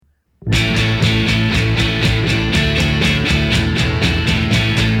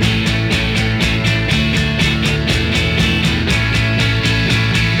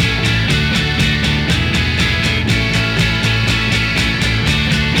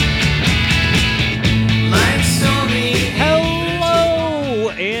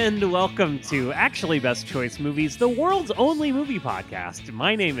welcome to Actually Best Choice Movies, the world's only movie podcast.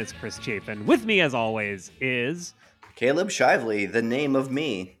 My name is Chris Chapin. With me, as always, is... Caleb Shively, the name of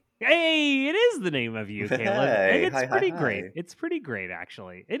me. Hey, it is the name of you, Caleb. Hey, And it's hi. pretty great. It's pretty great,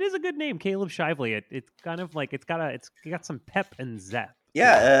 actually. It is a good name, Caleb Shively. It's kind of like, it's got some pep and zep.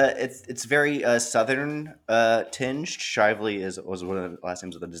 Yeah, it's very southern tinged. Shively was one of the last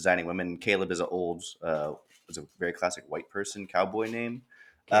names of the designing women. Caleb is was a very classic white person cowboy name.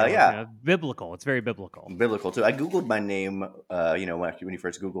 Caleb, biblical. It's very biblical. Biblical too. I googled my name. When you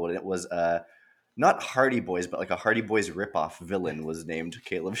first googled it, it was not Hardy Boys, but like a Hardy Boys ripoff villain was named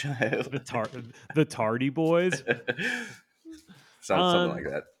Caleb Shively. The Tardy Boys. Something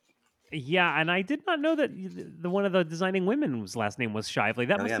like that. Yeah, and I did not know that one of the designing women's last name was Shively.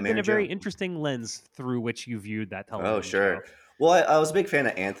 That must have been a very interesting lens through which you viewed that television sure. show. Well, I was a big fan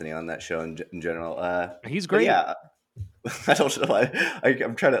of Anthony on that show in general. He's great. Yeah, I don't know.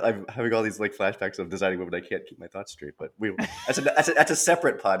 I'm having all these like flashbacks of designing women. I can't keep my thoughts straight. But that's a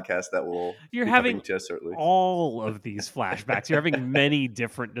separate podcast that will. You're having to all of these flashbacks. You're having many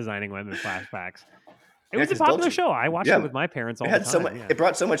different designing women flashbacks. It was a popular show. I watched it with my parents all the time. It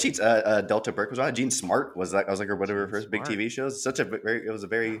brought so much heat. Delta Burke was on it. Jean Smart was one of her first big TV shows. It was a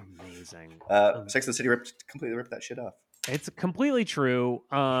very amazing. Sex and the City completely ripped that shit off. It's completely true.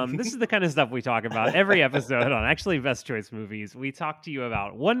 This is the kind of stuff we talk about every episode on Actually Best Choice Movies. We talk to you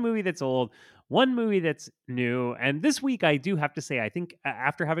about one movie that's old, one movie that's new. And this week, I do have to say, I think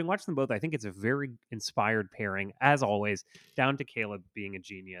after having watched them both, I think it's a very inspired pairing, as always, down to Caleb being a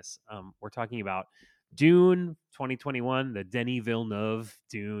genius. We're talking about Dune 2021, the Denis Villeneuve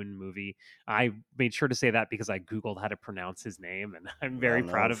Dune movie. I made sure to say that because I Googled how to pronounce his name, and I'm very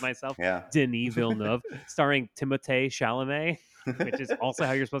proud of myself. Yeah. Denis Villeneuve, starring Timothée Chalamet, which is also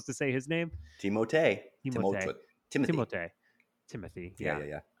how you're supposed to say his name. Timothy.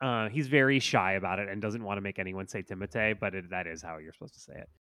 Yeah. He's very shy about it and doesn't want to make anyone say Timothée, but that is how you're supposed to say it.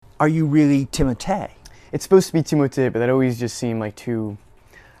 Are you really Timothée? It's supposed to be Timothée, but that always just seemed like too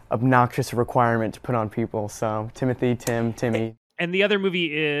obnoxious requirement to put on people. So Timothy, Timmy. And the other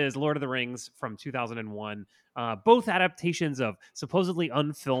movie is Lord of the Rings from 2001. Both adaptations of supposedly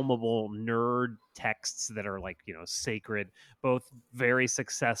unfilmable nerd texts that are like, sacred. Both very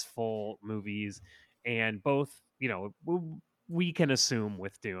successful movies, and both, we can assume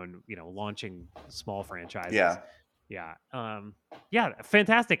with Dune, launching small franchises. Yeah.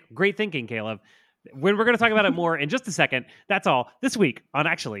 Fantastic. Great thinking, Caleb. We're going to talk about it more in just a second. That's all this week on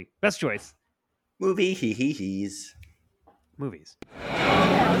Actually Best Choice Movies.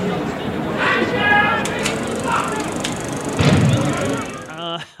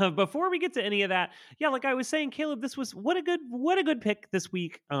 Before we get to any of that, like I was saying, Caleb, this was what a good pick this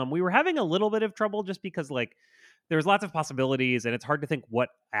week. We were having a little bit of trouble just because there's lots of possibilities, and it's hard to think what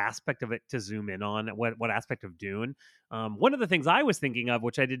aspect of it to zoom in on, what aspect of Dune. One of the things I was thinking of,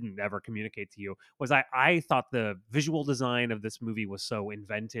 which I didn't ever communicate to you, was I thought the visual design of this movie was so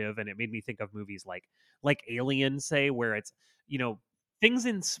inventive, and it made me think of movies like Alien, say, where it's, things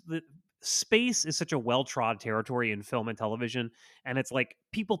in space is such a well-trod territory in film and television, and it's like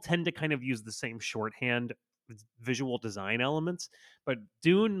people tend to kind of use the same shorthand visual design elements, but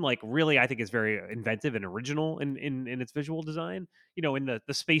Dune really I think is very inventive and original in its visual design, in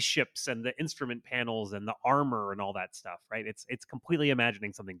the spaceships and the instrument panels and the armor and all that stuff, right? It's completely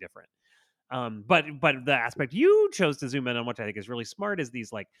imagining something different. But the aspect you chose to zoom in on, which I think is really smart, is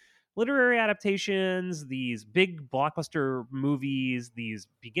these literary adaptations, these big blockbuster movies, these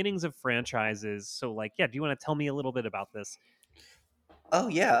beginnings of franchises. So do you want to tell me a little bit about this? Oh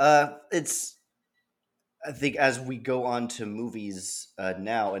yeah, I think as we go on to movies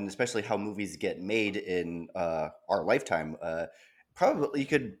now, and especially how movies get made in our lifetime, you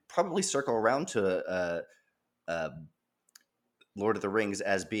could probably circle around to Lord of the Rings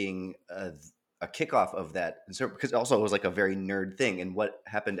as being a kickoff of that, because also it was like a very nerd thing. And what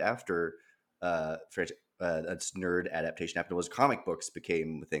happened after that's nerd adaptation happened was comic books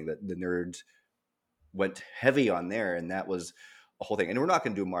became the thing that the nerds went heavy on there, and that was a whole thing. And we're not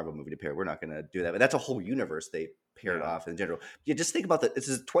going to do a Marvel movie to pair. We're not going to do that. But that's a whole universe they paired off in general. Yeah, just think about that. This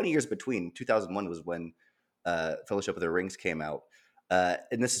is 20 years between. 2001 was when Fellowship of the Rings came out.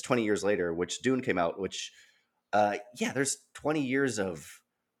 And this is 20 years later, which Dune came out, which, there's 20 years of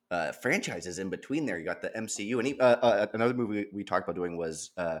franchises in between there. You got the MCU. And another movie we talked about doing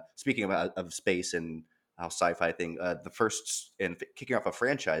was, speaking of space and how sci-fi thing, the first and kicking off a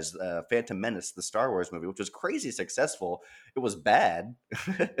franchise, Phantom Menace, the Star Wars movie, which was crazy successful. It was bad,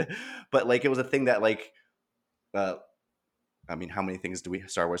 but it was a thing that how many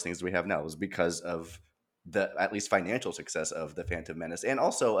Star Wars things do we have now? It was because of the at least financial success of the Phantom Menace. And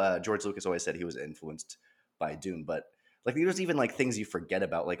also, George Lucas always said he was influenced by Dune, but like there's even like things you forget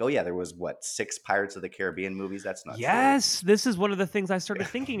about, like, oh yeah, there was what, 6 Pirates of the Caribbean movies? That's not true. Yes, this is one of the things I started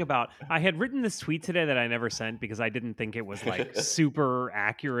thinking about. I had written this tweet today that I never sent because I didn't think it was like super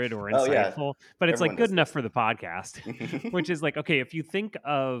accurate or Oh yeah, insightful, but it's everyone like good does enough that. for the podcast, which is like, okay, if you think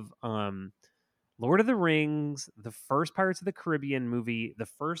of Lord of the Rings, the first Pirates of the Caribbean movie, the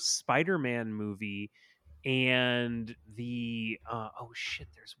first Spider-Man movie, and the oh shit,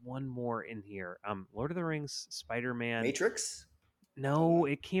 there's one more in here. Lord of the Rings, Spider-Man. Matrix? No,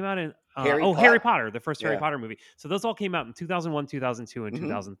 it came out in Harry Harry Potter? Potter, the first Harry Yeah. Potter movie. So those all came out in 2001, 2002, and Hmm.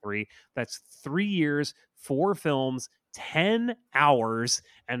 2003. That's 3 years, 4 films, 10 hours,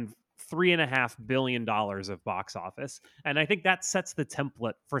 and $3.5 billion of box office. And I think that sets the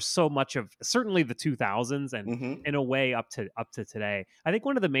template for so much of certainly the 2000s and Hmm. in a way up to today. I think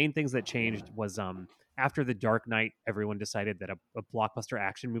one of the main things that changed was after The Dark Knight, everyone decided that a blockbuster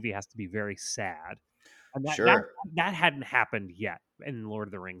action movie has to be very sad. And Sure. that hadn't happened yet in Lord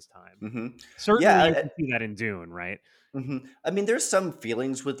of the Rings time. Hmm. Certainly, you Yeah. can see that in Dune, right? I mean, there's some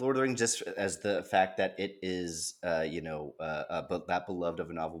feelings with Lord of the Rings, just as the fact that it is, but that beloved of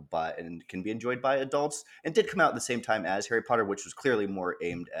a novel by and can be enjoyed by adults, and did come out at the same time as Harry Potter, which was clearly more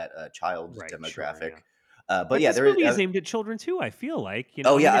aimed at a child Right, sure, demographic. yeah. But But yeah, this there is. movie is aimed at children too. I feel like,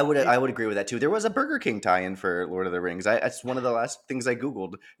 Oh I mean, yeah, I would agree with that too. There was a Burger King tie-in for Lord of the Rings. That's one of the last things I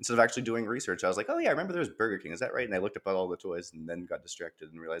Googled instead of actually doing research. I was like, oh yeah, I remember there was Burger King. Is that right? And I looked up all the toys and then got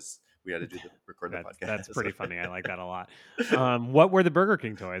distracted and realized we had to record the that's podcast. pretty funny. I like that a lot. What were the Burger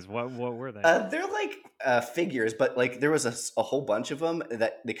King toys? What were they? They're like figures, but like there was a whole bunch of them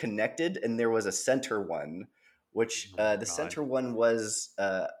that they connected, and there was a center one, which Oh the God, center one was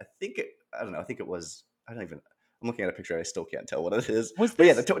I don't know. I think it was. I don't even. I'm looking at a picture. I still can't tell what it is. was But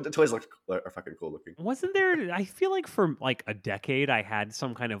yeah, this? the toys are fucking cool looking. Wasn't there? I feel like for like a decade, I had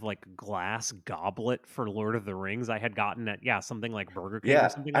some kind of like glass goblet for Lord of the Rings. I had gotten at something like Burger King or Yeah,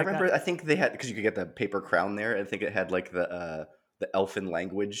 something I like that. remember. I think they had, because you could get the paper crown there. I think it had like the elfin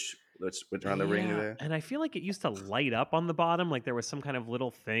language which around the ring Yeah, there. and I feel like it used to light up on the bottom, like there was some kind of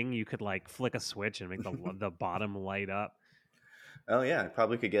little thing you could like flick a switch and make the bottom light up. Oh yeah,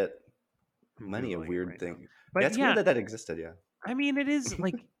 probably could get I'm money of googling it weird right now. thing. Yeah, But it's weird yeah, that that existed. Yeah. I mean, it is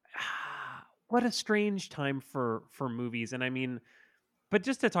like what a strange time for movies, and I mean, but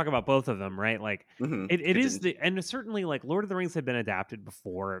just to talk about both of them, right? Like it is Continue. the and it's certainly like Lord of the Rings had been adapted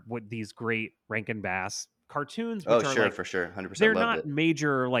before with these great Rankin Bass cartoons, Oh which are sure, like for sure, 100% they're loved not it.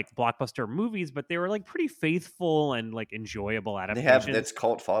 major like blockbuster movies, but they were like pretty faithful and like enjoyable They have adaptations. its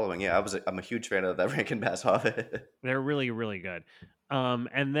cult following. Yeah, I'm a huge fan of that Rankin Bass Hobbit. They're really, really good.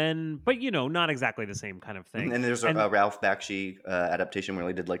 And then, but not exactly the same kind of thing. And there's And a Ralph Bakshi adaptation where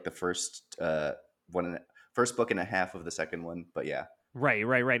they did like the first first book and a half of the second one. But yeah. right,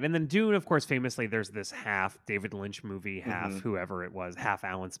 right, right. And then Dune, of course, famously, there's this half David Lynch movie, half Hmm. whoever it was, half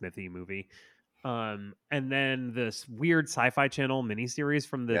Alan Smithy movie. And then this weird Sci-Fi Channel miniseries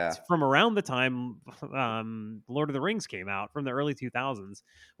Yeah. from around the time Lord of the Rings came out, from the early 2000s,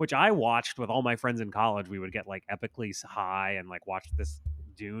 which I watched with all my friends in college. We would get like epically high and like watch this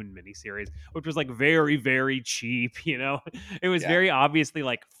Dune miniseries, which was like very, very cheap. It was Yeah. very obviously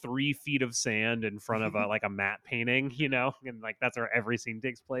like 3 feet of sand in front of a like a matte painting, and like that's where every scene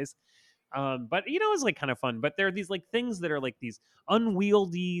takes place. But it's like kind of fun. But there are these like things that are like these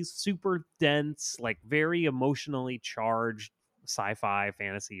unwieldy, super dense, like very emotionally charged sci-fi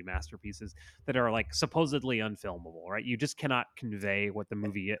fantasy masterpieces that are like supposedly unfilmable, right? You just cannot convey what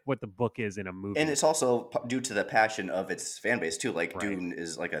what the book is in a And movie. it's also due to the passion of its fan base too. Like Right. Dune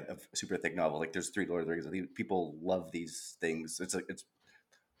is like a super thick novel. Like there's 3 Lord of the Rings. I think people love these things. It's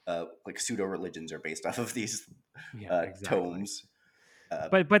like pseudo religions are based off of these Yeah, exactly. tomes. Uh,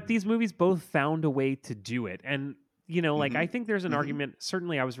 But these movies both found a way to do it. And like I mhm, think there's an mhm. argument.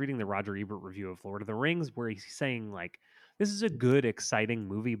 Certainly I was reading the Roger Ebert review of Lord of the Rings where he's saying like this is a good, exciting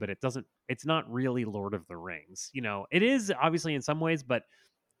movie, but it's not really Lord of the Rings. It is obviously in some ways, but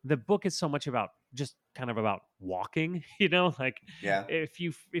the book is so much about just kind of about walking, like Yeah. if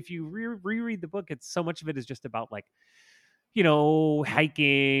you reread the book, it's so much of it is just about like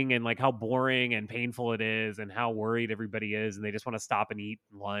hiking and like how boring and painful it is and how worried everybody is. And they just want to stop and eat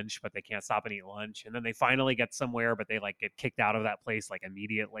lunch, but they can't stop and eat lunch. And then they finally get somewhere, but they like get kicked out of that place like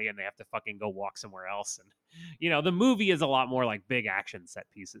immediately and they have to fucking go walk somewhere else. And, the movie is a lot more like big action set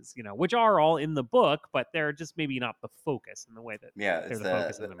pieces, which are all in the book, but they're just maybe not the focus in the way that Yeah, they're it's the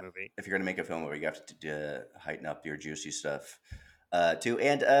focus in the movie. if you're gonna make a film where you have to heighten up your juicy stuff too.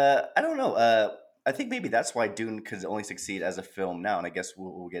 And I don't know. I think maybe that's why Dune could only succeed as a film now, and I guess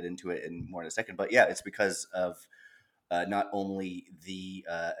we'll get into it more in a second. But yeah, it's because of not only the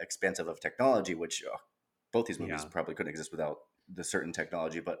expansive of technology, which both these movies Yeah. probably couldn't exist without the certain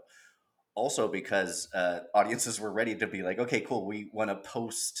technology, but also because audiences were ready to be like, okay, cool, we want a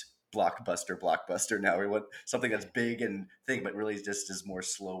post blockbuster now. We want something that's big and thing, but really just is more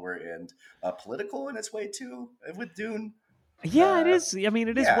slower and political in its way too with Dune. Yeah, it is. I mean,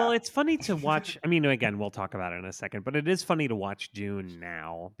 it is. Well, Yeah. it's funny to watch. I mean, again, we'll talk about it in a second, but it is funny to watch Dune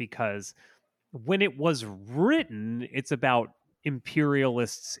now because when it was written, it's about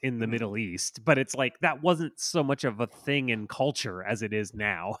imperialists in the Mhm. Middle East, but it's like that wasn't so much of a thing in culture as it is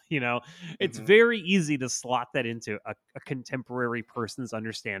now. It's Mhm. very easy to slot that into a contemporary person's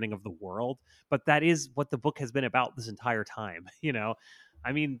understanding of the world, but that is what the book has been about this entire time.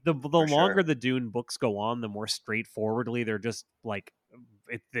 I mean, the For longer sure. the Dune books go on, the more straightforwardly they're just like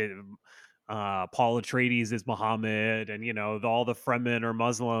Paul Atreides is Muhammad, and all the Fremen are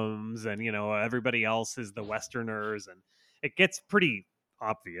Muslims, and everybody else is the Westerners, and it gets pretty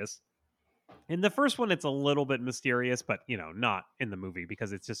obvious. In the first one, it's a little bit mysterious, but not in the movie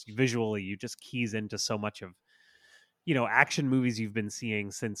because it's just visually you just keys into so much of action movies you've been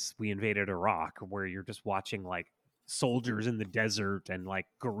seeing since we invaded Iraq, where you're just watching like soldiers in the desert and like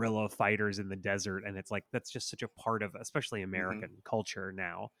guerrilla fighters in the desert, and it's like that's just such a part of especially Mhm. American culture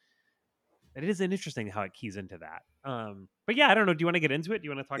now. It is interesting how it keys into that. But yeah, I don't know. Do you want to get into it? Do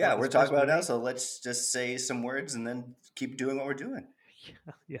you want to talk Yeah, about we're this talking first about it now, movie? so let's just say some words and then keep doing what we're doing.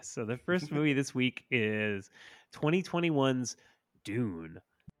 Yeah, yes. So the first movie this week is 2021's Dune.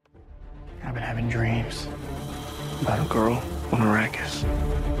 I've been having dreams about a girl on Arrakis.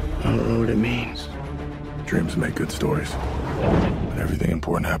 I don't know what it means. Dreams make good stories. But everything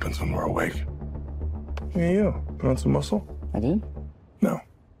important happens when we're awake. Hey, you. Put on some muscle? I did? No.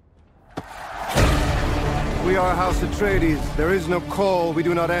 We are House Atreides. There is no call we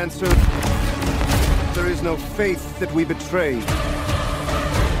do not answer. There is no faith that we betray.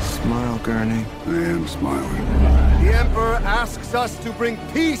 Smile, Gurney. I am smiling. The Emperor asks us to bring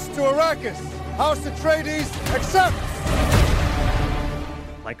peace to Arrakis. House Atreides accepts!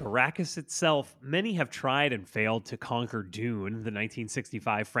 Like Arrakis itself, many have tried and failed to conquer Dune, the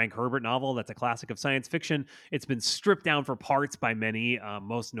 1965 Frank Herbert novel that's a classic of science fiction. It's been stripped down for parts by many,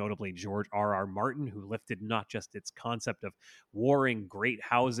 most notably George R.R. Martin, who lifted not just its concept of warring great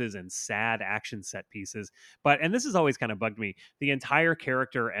houses and sad action set pieces, and this has always kind of bugged me, the entire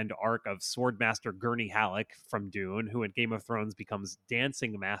character and arc of Swordmaster Gurney Halleck from Dune, who in Game of Thrones becomes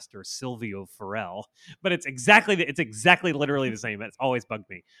Dancing Master Silvio Farrell. But it's exactly literally the same. It's always bugged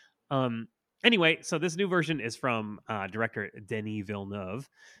me. Anyway, so this new version is from director Denis Villeneuve,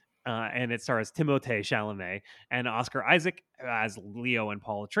 and it stars Timothée Chalamet and Oscar Isaac as Leo and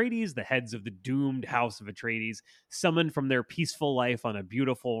Paul Atreides, the heads of the doomed House of Atreides, summoned from their peaceful life on a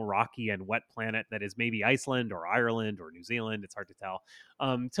beautiful, rocky, and wet planet that is maybe Iceland or Ireland or New Zealand, it's hard to tell,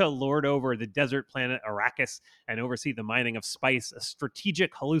 to lord over the desert planet Arrakis and oversee the mining of spice, a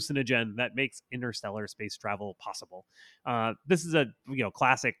strategic hallucinogen that makes interstellar space travel possible. This is a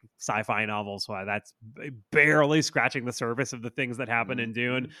classic sci-fi novel, so that's barely scratching the surface of the things that happen in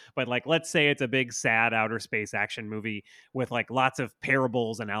Dune. But like, let's say it's a big, sad outer space action movie with like lots of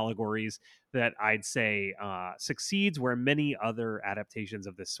parables and allegories that I'd say succeeds where many other adaptations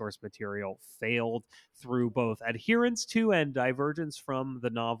of this source material failed through both adherence to and divergence from the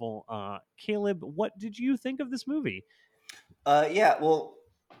novel. Caleb, what did you think of this movie? Yeah, well,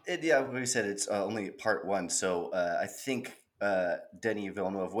 like we said, it's only part one, so I think Denis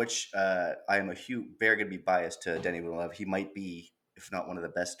Villeneuve, which I am very going to be biased to Denis Villeneuve. He might be, if not one of the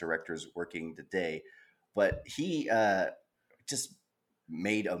best directors working today, but he just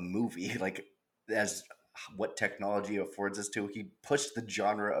made a movie like as what technology affords us to. He pushed the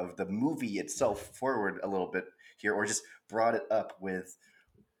genre of the movie itself forward a little bit here, or just brought it up with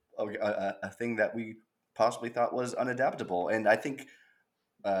a thing that we possibly thought was unadaptable. And I think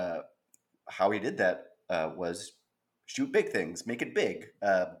how he did that was shoot big things, make it big.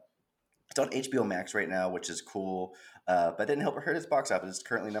 It's on HBO Max right now, which is cool, but didn't help hurt its box office. It's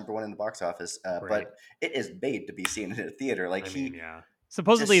currently number one in the box office, but it is made to be seen in a theater. Like yeah.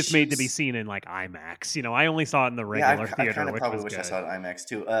 Supposedly it's made to be shoots... seen in like IMAX. I only saw it in the Yeah, regular I theater, kind of which probably was wish good. I saw it in IMAX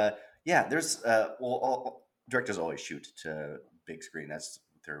too. Yeah, there's all directors always shoot to big screen. That's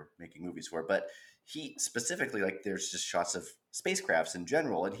what they're making movies for. But he specifically, like, there's just shots of spacecrafts in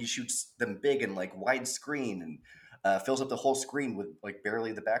general, and he shoots them big and like widescreen and fills up the whole screen with like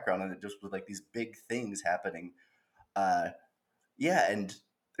barely the background, and it just with like these big things happening. Yeah, and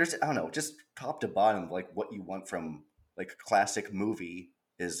there's, I don't know, just top to bottom, like what you want from like a classic movie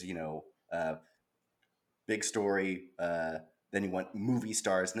is big story. Then you want movie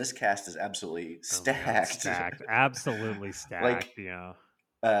stars, and this cast is absolutely Oh my God, stacked. stacked, absolutely stacked. Yeah.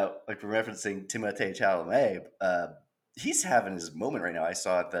 Like we're referencing Timothée Chalamet. He's having his moment right now. I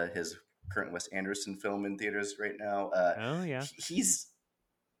saw his current Wes Anderson film in theaters right now. Oh yeah. He's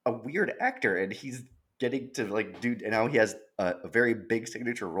a weird actor, and he's getting to like do. And now he has a very big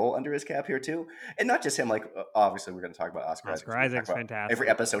signature role under his cap here too. And not just him. Like obviously, we're going to talk about Oscar Isaac. Oscar Isaac's fantastic. Every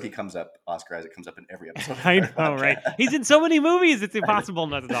episode he comes up, Oscar Isaac comes up in every episode. I know, right? He's in so many movies; it's impossible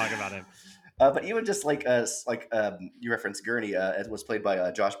not to talk about him. But even just you referenced Gurney, it was played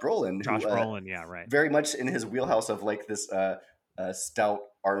by Josh Brolin. Josh Brolin, yeah, right. Very much in his wheelhouse of like this stout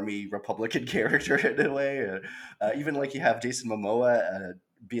army Republican character in a way. Even like you have Jason Momoa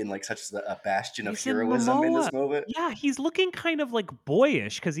being like such a bastion of heroism in this moment. Yeah, he's looking kind of like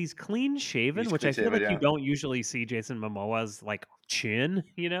boyish because he's clean shaven, which I feel like you don't usually see Jason Momoa's like chin,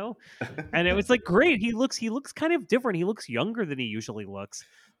 you know. And it was like great. He looks kind of different. He looks younger than he usually looks.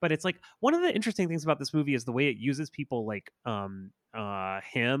 But it's like one of the interesting things about this movie is the way it uses people like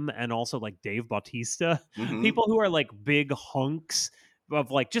him and also like Dave Bautista, people who are like big hunks of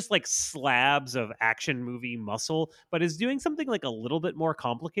like just like slabs of action movie muscle, but is doing something like a little bit more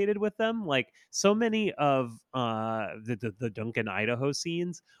complicated with them. Like so many of the Duncan, Idaho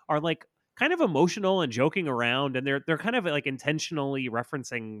scenes are like kind of emotional and joking around, and they're kind of like intentionally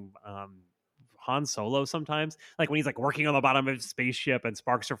referencing Han Solo sometimes, like when he's like working on the bottom of his spaceship and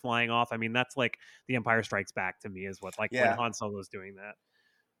sparks are flying off. I mean, that's like The Empire Strikes Back to me is what like when Han Solo's doing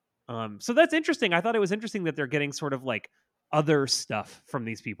that. So that's interesting. I thought it was interesting that they're getting sort of like other stuff from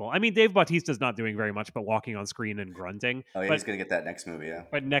these people. I mean, Dave Bautista's not doing very much but walking on screen and grunting. Oh yeah, he's gonna get that next movie, yeah.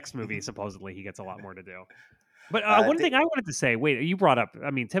 But next movie, supposedly, he gets a lot more to do. But one thing I wanted to say, wait, you brought up,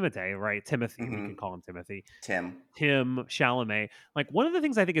 I mean, Timothée, right? Timothy, we can call him Timothy. Tim Chalamet. Like, one of the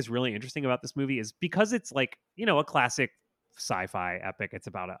things I think is really interesting about this movie is because it's like, you know, a classic sci-fi epic. It's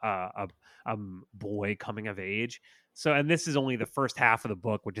about a boy coming of age. So, and this is only the first half of the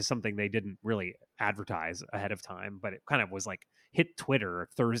book, which is something they didn't really advertise ahead of time, but it kind of was like hit Twitter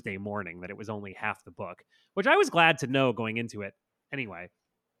Thursday morning that it was only half the book, which I was glad to know going into it. Anyway,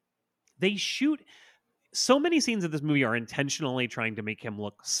 they shoot so many scenes of this movie are intentionally trying to make him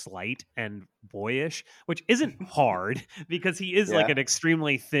look slight and boyish, which isn't hard because he is like an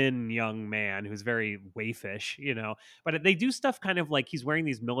extremely thin young man who's very waifish, you know. But they do stuff kind of like he's wearing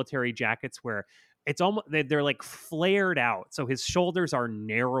these military jackets where it's almost they're like flared out, so his shoulders are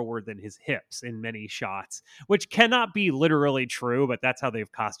narrower than his hips in many shots, which cannot be literally true, but that's how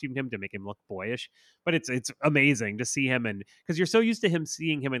they've costumed him to make him look boyish. But it's amazing to see him, and because you're so used to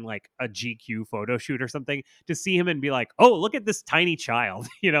seeing him in like a GQ photo shoot or something, to see him and be like, oh, look at this tiny child,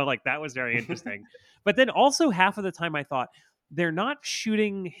 you know, like that was very interesting. But then also half of the time I thought, they're not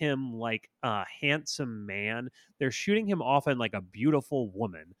shooting him like a handsome man, they're shooting him often like a beautiful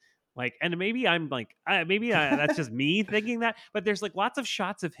woman. Like, and maybe I'm like, that's just me thinking that, but there's like lots of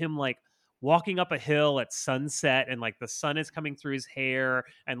shots of him like walking up a hill at sunset, and like the sun is coming through his hair,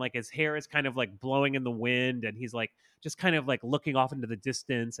 and like his hair is kind of like blowing in the wind, and he's like just kind of like looking off into the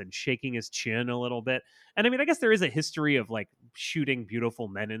distance and shaking his chin a little bit. And I mean, I guess there is a history of like shooting beautiful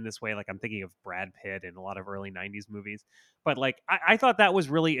men in this way. Like I'm thinking of Brad Pitt in a lot of early 90s movies. But like I thought that was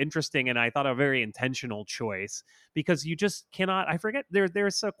really interesting, and I thought a very intentional choice, because you just cannot, I forget,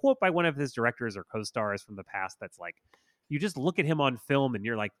 there's a quote by one of his directors or co-stars from the past that's like, you just look at him on film and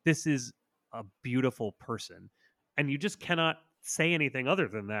you're like, this is a beautiful person, and you just cannot say anything other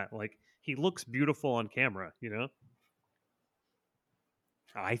than that. Like, he looks beautiful on camera, you know.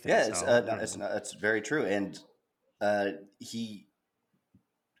 I think it's very true, and he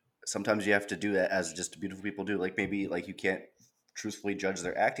sometimes you have to do that as just beautiful people do. Like maybe like you can't truthfully judge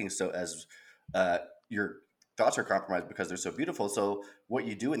their acting, so as your thoughts are compromised because they're so beautiful. So what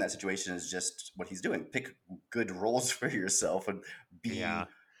you do in that situation is just what he's doing: pick good roles for yourself and be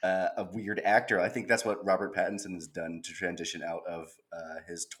a weird actor. I think that's what Robert Pattinson has done to transition out of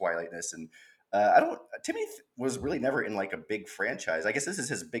his Twilightness. And Timmy was really never in like a big franchise. I guess this is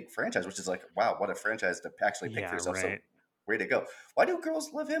his big franchise, which is like, wow, what a franchise to actually pick for yourself. Right. So way to go. Why do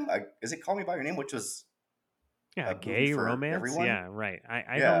girls love him? Is it Call Me by Your Name, which was a gay romance? Everyone? Yeah, right.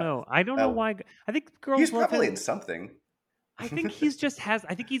 I don't know. I don't know why. I think girls he's love probably him. in something. I think he's just I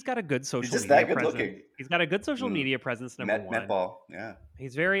think he's got a good social he's just media that good presence. Looking. He's got a good social media presence, number one. Met Ball, yeah.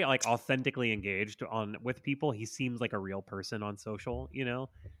 He's very like authentically engaged with people. He seems like a real person on social, you know?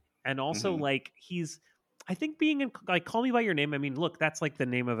 And also like I think being in like Call Me by Your Name, I mean, look, that's like the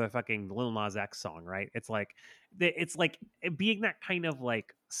name of a fucking Lil Nas X song, right? It's like being that kind of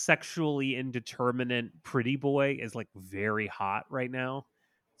like sexually indeterminate pretty boy is like very hot right now.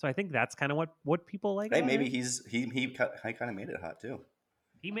 So I think that's kind of what people like. Hey, about maybe it. he kind of made it hot too.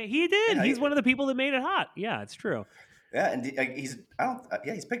 He did. Yeah, He's one of the people that made it hot. Yeah, it's true. Yeah, and he's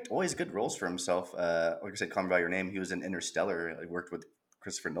picked always good roles for himself. Like I said, Call Me by Your Name. He was in Interstellar. He worked with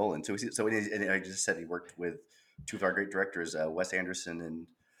Christopher Nolan. And I just said he worked with two of our great directors, Wes Anderson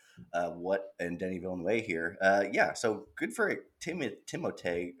and Denis Villeneuve here. Yeah, so good for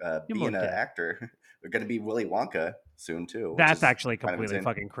Timothée being an actor. They're going to be Willy Wonka soon too. That's actually completely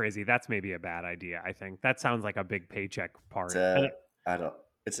fucking crazy. That's maybe a bad idea. I think that sounds like a big paycheck part. I don't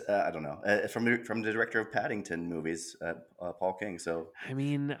know. From the director of Paddington movies, Paul King. So I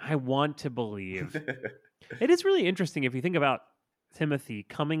mean, I want to believe. It is really interesting if you think about Timothy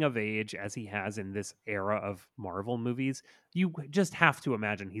coming of age as he has in this era of Marvel movies. You just have to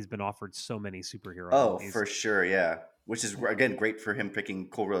imagine he's been offered so many superhero movies. Oh, for sure, yeah. Which is again great for him picking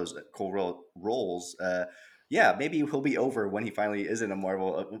cool roles. Yeah, maybe he'll be over when he finally is in a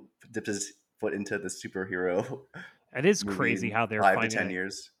Marvel, dips his foot into the superhero. It is crazy how they're 5 to 10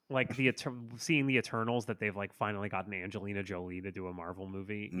 years. Like seeing the Eternals that they've like finally gotten Angelina Jolie to do a Marvel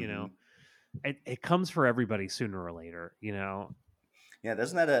movie. You know, it comes for everybody sooner or later. You know. Yeah,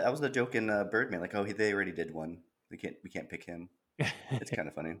 that was the joke in Birdman. Like, oh, they already did one. We can't pick him. It's kind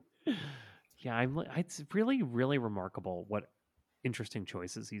of funny. Yeah, it's really, really remarkable what interesting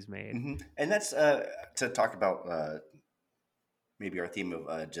choices he's made. Mm-hmm. And that's to talk about maybe our theme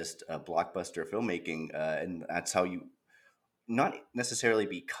of just blockbuster filmmaking, and that's how you not necessarily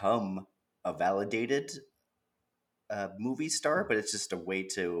become a validated movie star, but it's just a way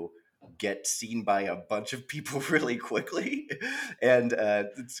to get seen by a bunch of people really quickly. And a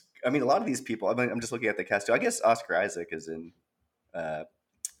lot of these people, I'm just looking at the cast too. I guess Oscar Isaac is in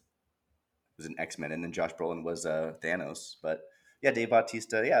was in X-Men, and then Josh Brolin was Thanos. But yeah, Dave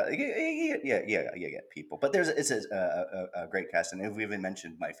Bautista, yeah, people. But it's a great cast, and we've even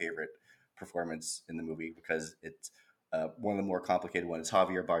mentioned my favorite performance in the movie because it's one of the more complicated ones.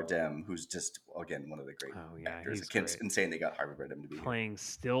 Javier Bardem, who's just again one of the great actors. It's insane they got Javier Bardem to be playing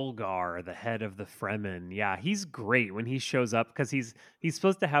Stilgar, the head of the Fremen. Yeah, he's great when he shows up because he's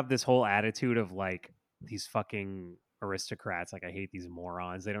supposed to have this whole attitude of like these fucking aristocrats. Like, I hate these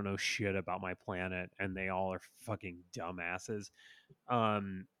morons. They don't know shit about my planet, and they all are fucking dumbasses.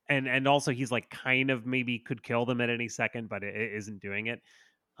 And also he's like kind of maybe could kill them at any second, but it isn't doing it.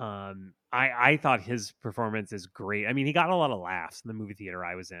 I thought his performance is great. I mean, he got a lot of laughs in the movie theater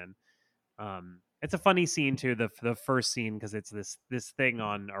I was in. It's a funny scene too, the first scene, because it's this thing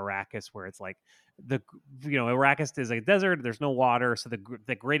on Arrakis where it's like Arrakis is a desert, there's no water, so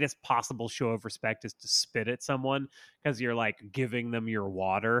the greatest possible show of respect is to spit at someone because you're like giving them your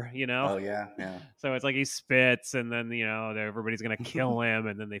water, you know? Oh yeah. So it's like he spits, and then everybody's gonna kill him,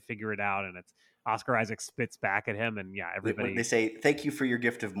 and then they figure it out, and it's Oscar Isaac spits back at him, and yeah, everybody. They say, "Thank you for your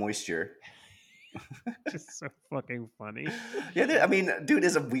gift of moisture." Just so fucking funny. Yeah, I mean, dude,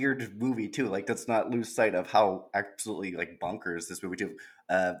 is a weird movie too. Like, let's not lose sight of how absolutely like bonkers this movie too.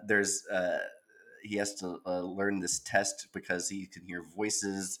 He has to learn this test because he can hear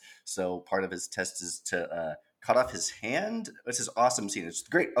voices. So part of his test is to cut off his hand. It's this awesome scene. It's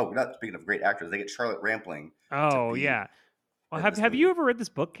great. Oh, not speaking of great actors, they get Charlotte Rampling. Oh yeah. Well, have you ever read this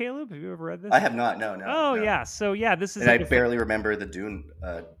book, Caleb? Have you ever read this? I have not. No. Oh, no. Yeah. So, yeah, this is... And I barely remember the Dune,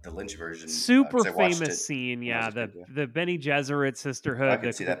 the Lynch version. Super famous scene, yeah. The Bene Gesserit sisterhood,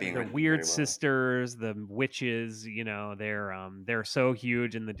 the weird sisters, the witches, they're so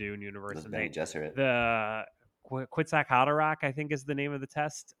huge in the Dune universe. Those Bene Gesserit. The Quetzalcoatl Haderach, I think, is the name of the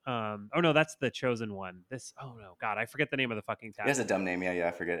test. Oh no, that's the chosen one. God, I forget the name of the fucking test. It has a dumb name. Yeah,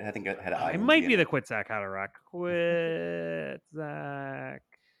 I forget. I think it had it might be the Quetzalcoatl Haderach.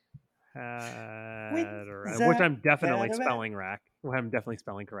 Quetzalcoatl, which I'm definitely spelling I'm definitely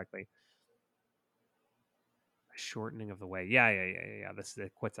spelling correctly. A shortening of the way. Yeah. This is the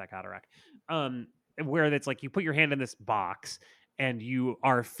Quetzalcoatl Haderach. Where it's like you put your hand in this box, and you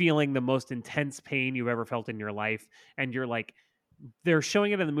are feeling the most intense pain you've ever felt in your life. And you're like, they're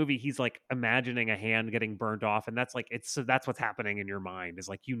showing it in the movie. He's like imagining a hand getting burned off. And that's like, that's what's happening in your mind, is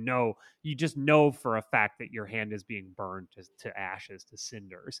like, you just know for a fact that your hand is being burned to ashes, to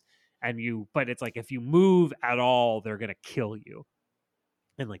cinders. But it's like, if you move at all, they're going to kill you.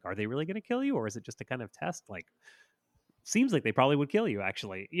 And like, are they really going to kill you? Or is it just a kind of test? Like, seems like they probably would kill you,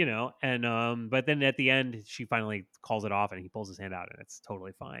 actually, and but then at the end she finally calls it off, and he pulls his hand out, and it's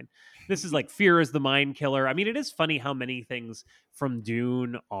totally fine. This is like Fear is the Mind Killer. I mean, it is funny how many things from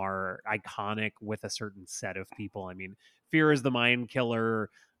Dune are iconic with a certain set of people. I mean, Fear is the Mind Killer,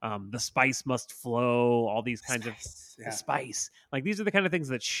 the spice must flow, all these kinds of spice. Like, these are the kind of things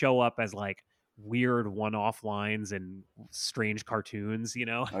that show up as like weird one-off lines and strange cartoons, you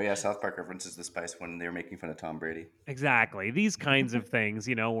know? Oh yeah, South Park references the Spice when they were making fun of Tom Brady. Exactly. These kinds of things,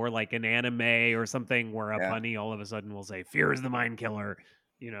 you know, or like an anime or something where a Yeah. bunny all of a sudden will say, "Fear is the mind killer."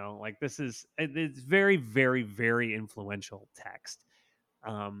 You know, like it's very, very, very influential text.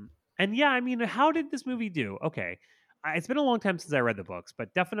 And yeah, I mean, how did this movie do? Okay. It's been a long time since I read the books,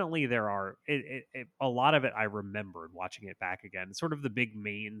 but definitely there are a lot of it I remembered watching it back again. Sort of the big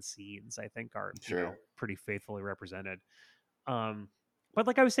main scenes I think are, you know, Sure. pretty faithfully represented. But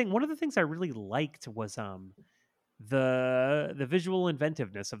like I was saying, one of the things I really liked was the visual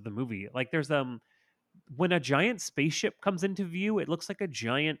inventiveness of the movie. Like there's when a giant spaceship comes into view, it looks like a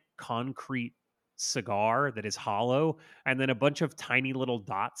giant concrete cigar that is hollow, and then a bunch of tiny little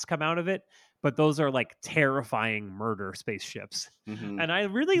dots come out of it. But those are like terrifying murder spaceships. Hmm. And I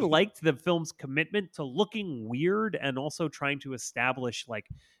really liked the film's commitment to looking weird and also trying to establish like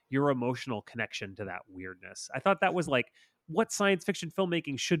your emotional connection to that weirdness. I thought that was like what science fiction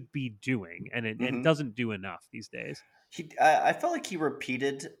filmmaking should be doing, and it Hmm. doesn't do enough these days. I felt like he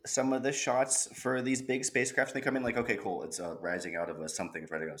repeated some of the shots for these big spacecraft. They come in like, okay, cool, it's rising out of a something, it's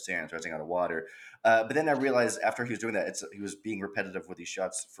rising out of sand, it's rising out of water. But then I realized after he was doing that, he was being repetitive with these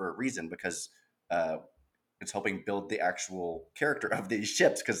shots for a reason, because uh, it's helping build the actual character of these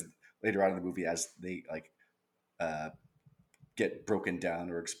ships. Because later on in the movie, as they like uh, get broken down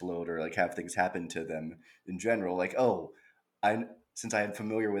or explode or like have things happen to them in general, like, oh, I since I am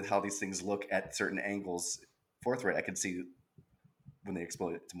familiar with how these things look at certain angles forthright, I could see when they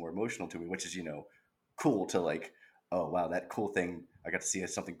explode it's more emotional to me, which is, you know, cool to like, oh wow, that cool thing, I got to see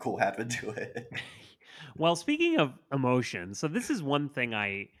something cool happen to it. Well, speaking of emotion, so this is one thing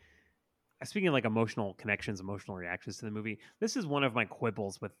speaking of like emotional connections, emotional reactions to the movie, this is one of my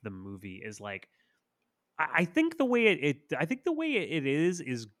quibbles with the movie is like I think the way I think the way it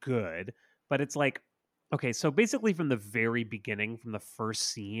is good, but it's like okay, so basically from the very beginning, from the first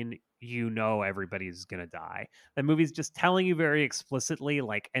scene, you know everybody's gonna die. The movie's just telling you very explicitly,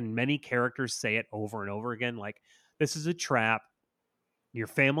 like, and many characters say it over and over again, like, this is a trap. Your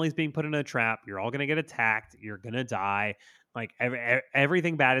family's being put in a trap. You're all gonna get attacked. You're gonna die. Like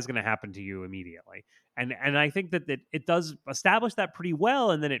everything bad is gonna happen to you immediately. And I think that it does establish that pretty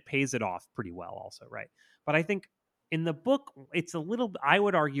well, and then it pays it off pretty well also, right? But I think in the book, it's a little. I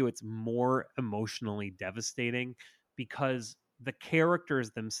would argue it's more emotionally devastating because the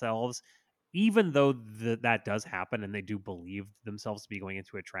characters themselves, even though that does happen and they do believe themselves to be going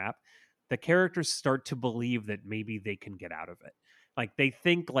into a trap, the characters start to believe that maybe they can get out of it. Like they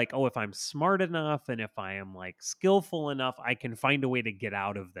think like, oh, if I'm smart enough and if I am like skillful enough, I can find a way to get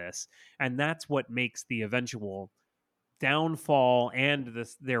out of this. And that's what makes the eventual downfall and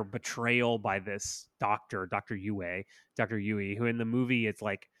their betrayal by this Dr. Yui, who in the movie it's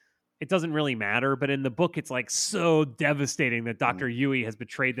like it doesn't really matter, but in the book it's like so devastating that Dr. Yui has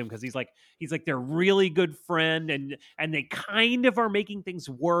betrayed them because he's like their really good friend and they kind of are making things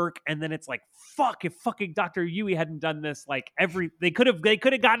work, and then it's like fuck, if fucking Dr. Yui hadn't done this, like they could have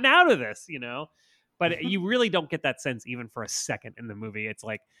gotten out of this, you know? But you really don't get that sense even for a second in the movie. It's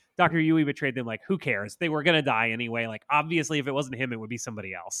like Dr. Yui betrayed them. Like, who cares? They were going to die anyway. Like, obviously, if it wasn't him, it would be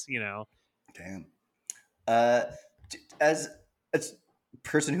somebody else, you know? Damn. As a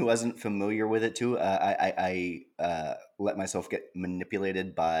person who wasn't familiar with it too, I let myself get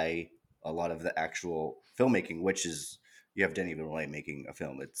manipulated by a lot of the actual filmmaking, which is, you have Denis Villeneuve making a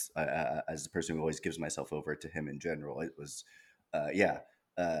film. It's as the person who always gives myself over to him in general. It was,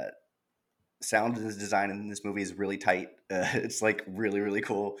 sound design in this movie is really tight. It's like really, really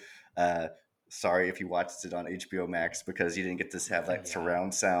cool. Sorry if you watched it on HBO Max because you didn't get to have that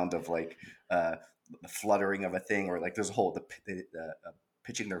surround sound of like the fluttering of a thing, or like there's a whole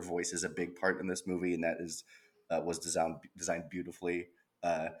pitching their voice is a big part in this movie, and that is was designed beautifully.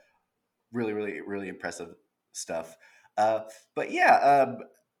 Really, really, really impressive stuff. But yeah,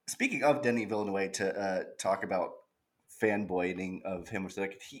 speaking of Denis Villeneuve, to talk about fanboying of him, which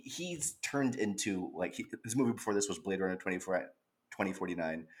like he's turned into like his movie before this was Blade Runner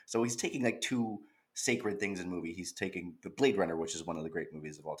 2049. So he's taking like two sacred things in movie. He's taking the Blade Runner, which is one of the great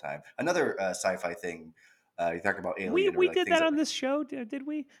movies of all time. Another sci-fi thing. You talk about Alien. We like did that on this show, did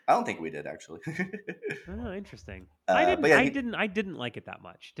we? I don't think we did actually. Oh, interesting. But yeah, I didn't like it that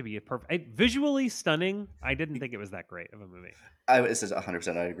much, to be a perfect. Visually stunning. I didn't think it was that great of a movie. This is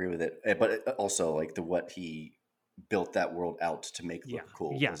 100%. I agree with it, but also like what he built that world out to make look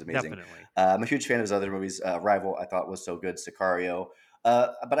cool. Yeah, was amazing. Definitely. I'm a huge fan of his other movies. Rival, I thought was so good. Sicario,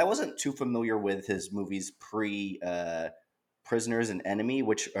 but I wasn't too familiar with his movies pre Prisoners and Enemy,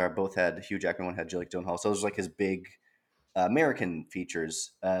 which both had Hugh Jackman. One had Jake Gyllenhaal. So it was like his big American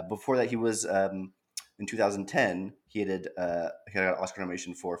features. Before that, he was in 2010. He had an Oscar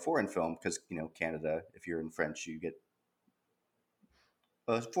nomination for a foreign film because Canada, if you're in French, you get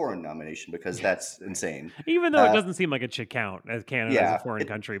a foreign nomination because that's insane. Even though it doesn't seem like it should count as Canada as a Yeah, foreign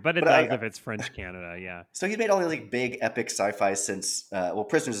country, but it but does if it's French Canada. Yeah. So he's made all these like big epic sci-fi since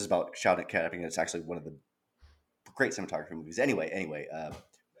Prisoners is about shouting at camping, and it's actually one of the great cinematography movies. Anyway,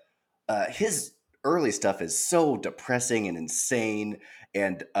 his early stuff is so depressing and insane,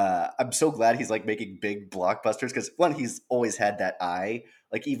 and I'm so glad he's like making big blockbusters because one, he's always had that eye.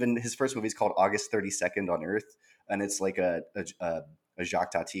 Like even his first movie is called August 32nd on Earth, and it's like a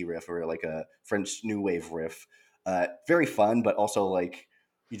Jacques Tati riff or like a French New Wave riff. Very fun, but also like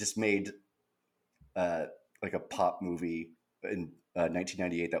he just made like a pop movie in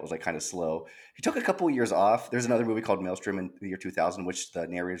 1998 that was like kind of slow. He took a couple of years off. There's another movie called Maelstrom in the year 2000, which the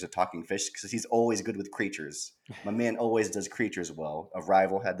narrator's a talking fish because he's always good with creatures. My man always does creatures well.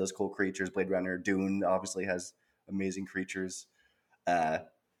 Arrival had those cool creatures. Blade Runner, Dune obviously has amazing creatures. But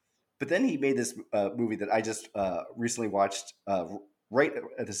then he made this movie that I just recently watched right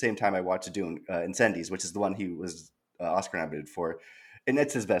at the same time I watched Dune, Incendies, which is the one he was Oscar nominated for. And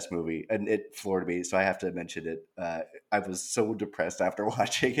it's his best movie, and it floored me, so I have to mention it. I was so depressed after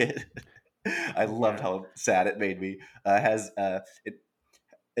watching it. I loved how sad it made me.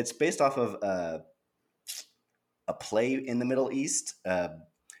 It's based off of a play in the Middle East,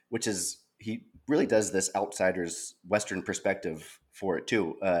 which is he really does this outsider's Western perspective for it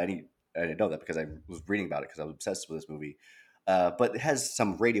too. I didn't know that because I was reading about it because I was obsessed with this movie. But it has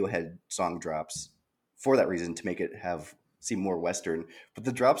some Radiohead song drops for that reason to make it seem more Western, but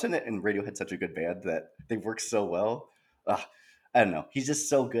the drops in it and Radiohead's such a good band that they work so well. I don't know. He's just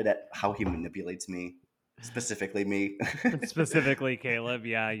so good at how he manipulates me, specifically me. Specifically, Caleb.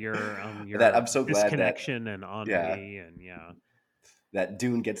 Yeah, your that I'm so glad disconnection and ennui, and that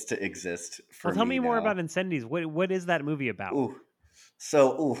Dune gets to exist. Well, tell me more about Incendies. What is that movie about? Ooh.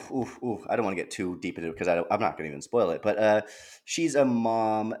 So, I don't want to get too deep into it because I'm not going to even spoil it. But she's a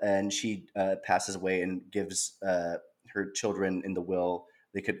mom and she passes away and gives her children in the will.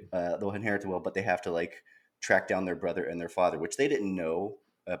 They'll inherit the will, but they have to like track down their brother and their father, which they didn't know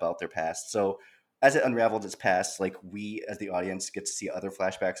about their past. So as it unravels its past, like we as the audience get to see other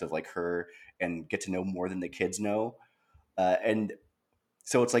flashbacks of like her and get to know more than the kids know. And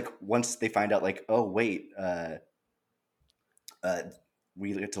so it's like once they find out like, oh wait,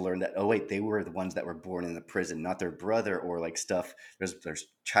 we get to learn that, oh wait, they were the ones that were born in the prison, not their brother, or like stuff. There's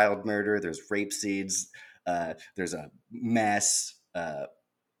child murder, there's rape seeds, there's a mass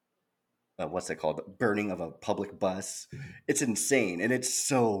what's it called, burning of a public bus. It's insane and it's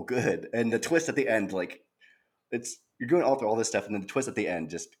so good. And the twist at the end, like you're going all through all this stuff, and then the twist at the end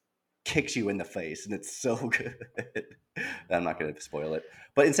just kicks you in the face, and it's so good. I'm not going to spoil it,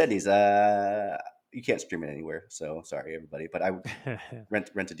 but Incendies, you can't stream it anywhere, so sorry everybody. But I rent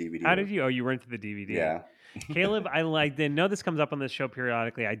a DVD. How did you? Oh, you rented the DVD. Yeah. Caleb, I know this comes up on this show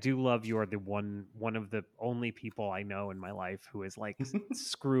periodically. I do love you are the one of the only people I know in my life who is like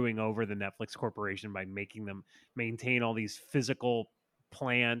screwing over the Netflix corporation by making them maintain all these physical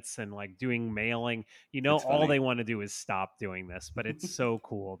plants and like doing mailing. All they want to do is stop doing this, but it's so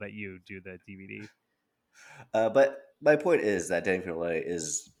cool that you do the DVD. But my point is that Denis Villeneuve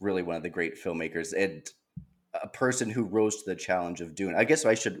is really one of the great filmmakers and a person who rose to the challenge of Dune. I guess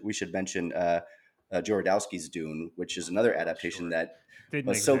we should mention Jodorowsky's Dune, which is another adaptation that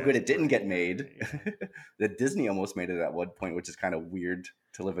was so good it didn't get made. That Disney almost made it at one point, which is kind of weird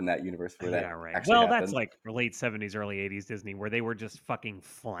to live in that universe where that actually happened. That's like late 70s, early 80s Disney, where they were just fucking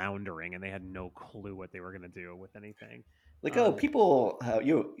floundering and they had no clue what they were going to do with anything. Like, people,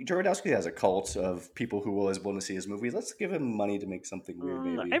 Jodorowsky has a cult of people who always want to see his movies. Let's give him money to make something weird,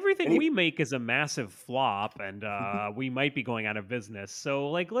 maybe. Everything we make is a massive flop, and we might be going out of business. So,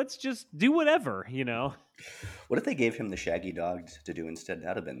 like, let's just do whatever, What if they gave him the Shaggy Dog to do instead?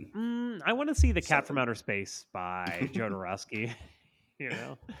 That'd have been... I want to see The Cat from Outer Space by Jodorowsky,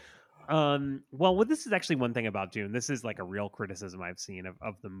 Well, this is actually one thing about Dune. This is like a real criticism I've seen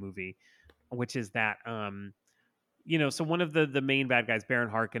of the movie, which is that... so one of the main bad guys,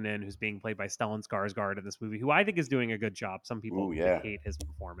 Baron Harkonnen, who's being played by Stellan Skarsgård in this movie, who I think is doing a good job. Some people hate his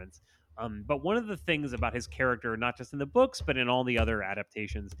performance. But one of the things about his character, not just in the books, but in all the other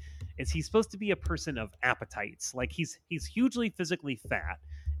adaptations, is he's supposed to be a person of appetites. Like he's hugely physically fat.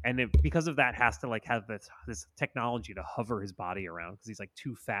 And because of that, has to like have this technology to hover his body around because he's like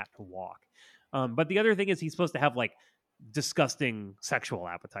too fat to walk. But the other thing is he's supposed to have like disgusting sexual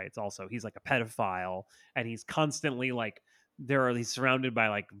appetites also. He's like a pedophile and he's constantly like he's surrounded by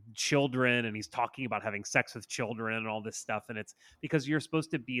like children, and he's talking about having sex with children and all this stuff, and it's because you're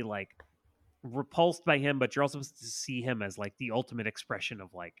supposed to be like repulsed by him, but you're also supposed to see him as like the ultimate expression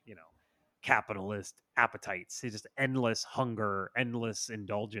of like, capitalist appetites. It's just endless hunger, endless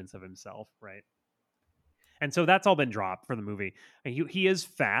indulgence of himself, right? And so that's all been dropped for the movie. And he is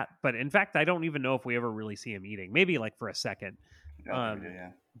fat, but in fact, I don't even know if we ever really see him eating. Maybe like for a second.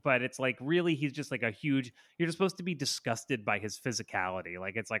 Yeah. But it's like really he's just like a huge, you're just supposed to be disgusted by his physicality.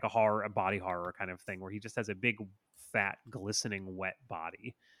 Like it's like a body horror kind of thing where he just has a big fat glistening wet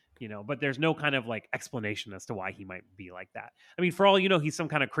body, but there's no kind of like explanation as to why he might be like that. I mean, for all you know, he's some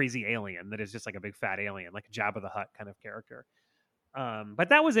kind of crazy alien that is just like a big fat alien, like a Jabba the Hutt kind of character. But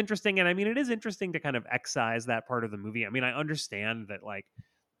that was interesting, and I mean it is interesting to kind of excise that part of the movie. I mean, I understand that like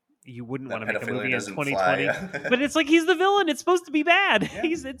you wouldn't want to make a movie in 2020, but it's like he's the villain. It's supposed to be bad. Yeah.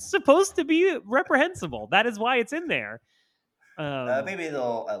 It's supposed to be reprehensible. That is why it's in there. Maybe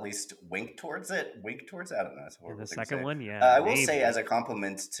they'll at least wink towards it. I don't know. That's in the second one, yeah. I will say, as a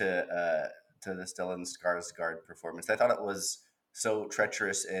compliment to the Stellan Skarsgård performance, I thought it was so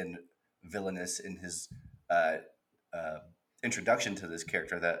treacherous and villainous in his introduction to this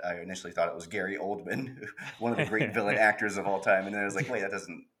character that I initially thought it was Gary Oldman, one of the great villain actors of all time, and then I was like, wait, that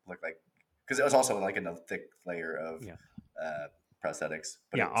doesn't look like, because it was also like a thick layer of prosthetics.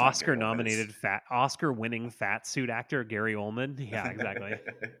 But yeah, Oscar-nominated Oscar-winning fat suit actor Gary Oldman. Yeah, exactly.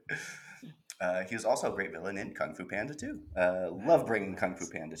 He was also a great villain in Kung Fu Panda 2. Love bringing Kung Fu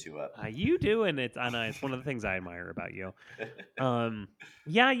Panda 2 up. You do, and it's one of the things I admire about you.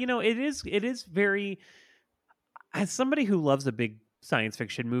 Yeah, it is very. As somebody who loves a big science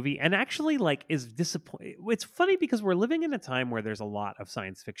fiction movie and actually like is disappointed, it's funny because we're living in a time where there's a lot of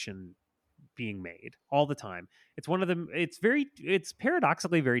science fiction being made all the time. It's one of them. It's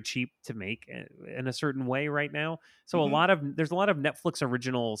paradoxically very cheap to make in a certain way right now. So there's a lot of Netflix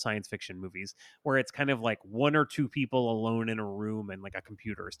original science fiction movies where it's kind of like one or two people alone in a room and like a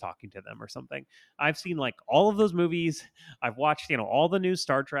computer is talking to them or something. I've seen like all of those movies. I've watched, all the new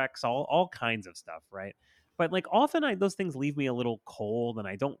Star Treks, all kinds of stuff. Right. But like often those things leave me a little cold, and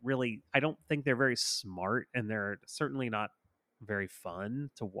I don't think they're very smart, and they're certainly not very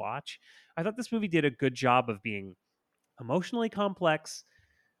fun to watch. I thought this movie did a good job of being emotionally complex,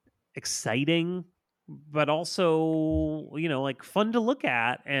 exciting, but also, like fun to look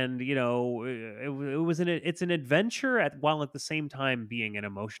at. And, it's an adventure while at the same time being an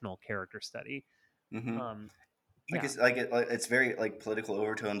emotional character study. Mm-hmm. It's very like political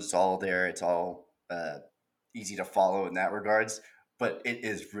overtones. It's all there. It's all, easy to follow in that regards, but it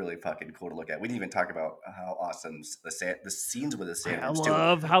is really fucking cool to look at. We didn't even talk about how awesome the scenes with the sandworms. I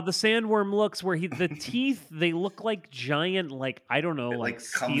love how the sandworm looks, where the teeth, they look like giant, like I don't know, like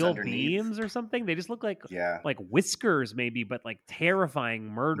steel beams or something. They just look like whiskers maybe, but like terrifying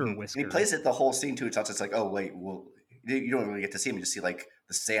murder whiskers. He plays it the whole scene too. It's not just like, oh wait, well, you don't really get to see him. You just see like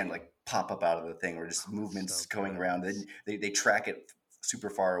the sand like pop up out of the thing, or just movements going around. Then they track it super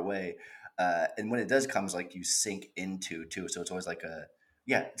far away. And when it does comes, like you sink into too. So it's always like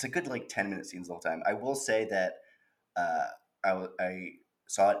it's a good like 10-minute scenes the whole time. I will say that I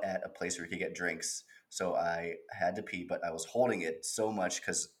saw it at a place where you could get drinks. So I had to pee, but I was holding it so much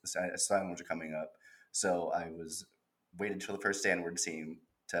because the sandworms are coming up. So I was waited until the first sandwich scene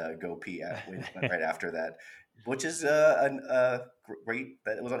to go pee right after that. Which is great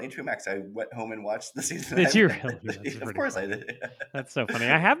that it was on HBO Max. I went home and watched the season. Did you really? Of course I did. That's so funny.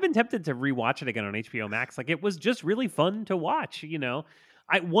 I have been tempted to rewatch it again on HBO Max. Like it was just really fun to watch,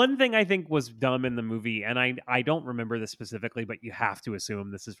 One thing I think was dumb in the movie, and I don't remember this specifically, but you have to assume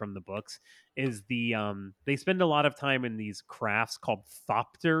this is from the books, is they spend a lot of time in these crafts called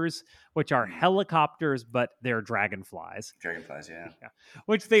thopters, which are helicopters, but they're dragonflies. Dragonflies, yeah.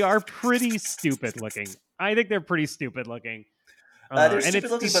 Which they are pretty stupid looking. I think they're pretty stupid looking. They're and stupid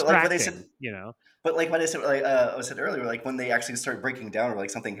it's looking, distracting, but like when they said, But like when I said, I said earlier, like when they actually start breaking down or like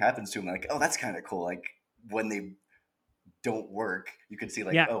something happens to them, like, oh, that's kind of cool. Like when they don't work, you can see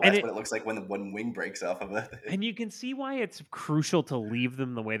like, that's what it looks like when the one wing breaks off of it. And you can see why it's crucial to leave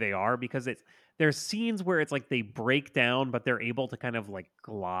them the way they are, because there's scenes where it's like they break down, but they're able to kind of like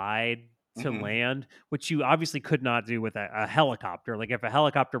glide to land, which you obviously could not do with a helicopter. Like if a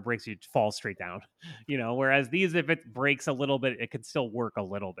helicopter breaks, you fall straight down, whereas these, if it breaks a little bit, it could still work a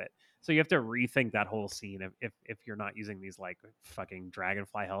little bit. So you have to rethink that whole scene if you're not using these like fucking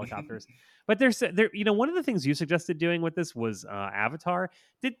dragonfly helicopters. But there's one of the things you suggested doing with this was Avatar.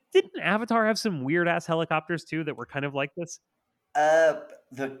 Didn't Avatar have some weird ass helicopters too that were kind of like this?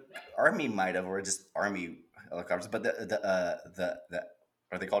 The army might have, or just army helicopters, but the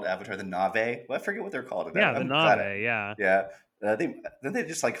are they called Avatar the Na'vi? Well, I forget what they're called. Yeah, the Na'vi. Yeah. Yeah. They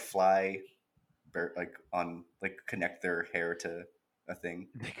just like fly, like on like connect their hair to a thing.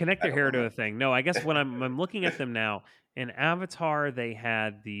 They connect their hair to a thing. No, I guess when I'm looking at them now in Avatar, they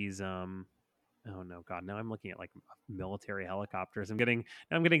had these. Oh no, God! Now I'm looking at like military helicopters. I'm getting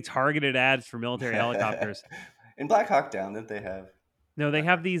targeted ads for military helicopters. In Black Hawk Down, didn't they have? No, they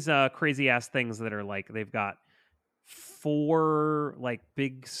have these crazy ass things that are like they've got 4 like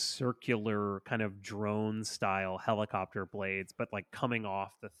big circular kind of drone style helicopter blades, but like coming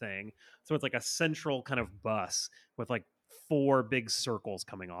off the thing. So it's like a central kind of bus with like 4 big circles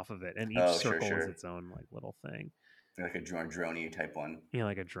coming off of it, and each circle is its own like little thing. Like a droney type one. Yeah,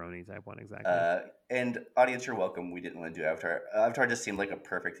 like a droney type one, exactly. And audience, you're welcome. We didn't want to do Avatar. Avatar just seemed like a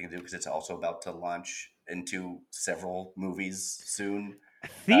perfect thing to do because it's also about to launch into several movies soon.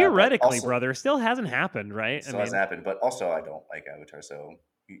 Theoretically, brother, still hasn't happened, right? Still hasn't happened, but also I don't like Avatar, so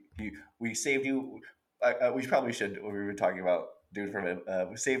we saved you. We probably should. We were talking about doing from it.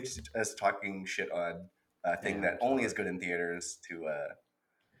 We saved us talking shit on a thing that only is good in theaters to,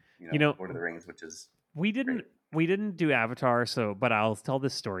 Lord of the Rings, which is We didn't do Avatar, but I'll tell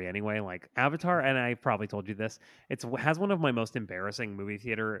this story anyway. Like Avatar, and I probably told you this, it has one of my most embarrassing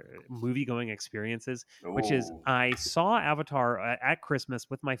movie going experiences, which is I saw Avatar at Christmas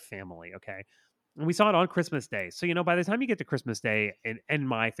with my family. Okay. And we saw it on Christmas Day. So, by the time you get to Christmas Day, and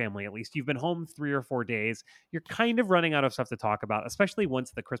my family at least, you've been home 3 or 4 days. You're kind of running out of stuff to talk about, especially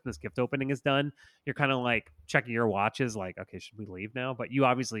once the Christmas gift opening is done. You're kind of like checking your watches, like, okay, should we leave now? But you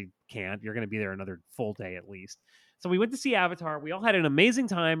obviously can't. You're going to be there another full day at least. So we went to see Avatar. We all had an amazing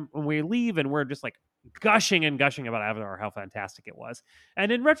time. When we leave, and we're just like gushing about Avatar, how fantastic it was.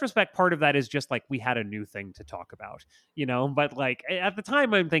 And in retrospect, part of that is just like we had a new thing to talk about, but like at the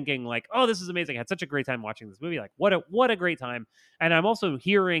time I'm thinking like, oh, this is amazing. I had such a great time watching this movie. Like what a great time. And I'm also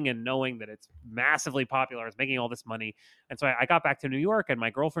hearing and knowing that it's massively popular. It's making all this money. And so I got back to New York, and my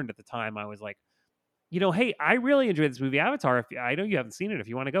girlfriend at the time, I was like, hey, I really enjoyed this movie Avatar. If I know you haven't seen it, if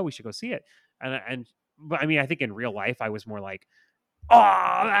you want to go, we should go see it. But I mean, I think in real life I was more like, oh,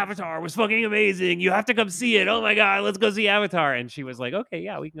 Avatar was fucking amazing. You have to come see it. Oh my God, let's go see Avatar. And she was like, okay,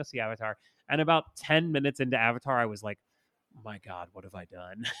 yeah, we can go see Avatar. And about 10 minutes into Avatar, I was like, oh my God, what have I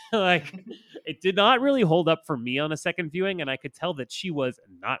done? Like, it did not really hold up for me on a second viewing. And I could tell that she was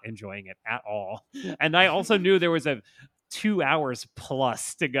not enjoying it at all. And I also knew there was a 2 hours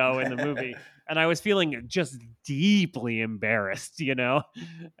plus to go in the movie. And I was feeling just deeply embarrassed, and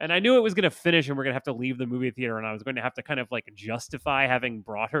I knew it was going to finish and we're going to have to leave the movie theater, and I was going to have to kind of like justify having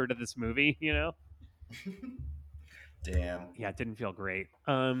brought her to this movie, Damn. Yeah, it didn't feel great.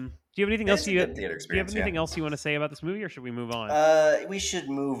 Do you have anything else do you have anything else you want to say about this movie, or should we move on? We should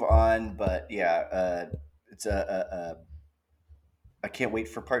move on, but yeah, it's I can't wait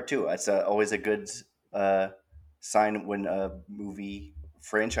for part 2. It's always a good sign when a movie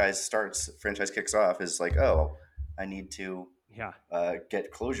franchise kicks off, is like, oh, I need to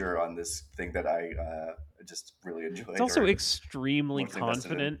get closure on this thing that I just really enjoyed. It's also extremely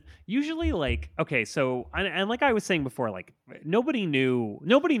confident. Usually, like, okay, so and like I was saying before, like nobody knew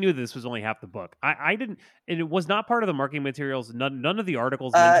this was only half the book. I didn't, and it was not part of the marketing materials. None of the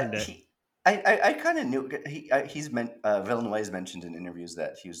articles mentioned it. I kind of knew Villeneuve mentioned in interviews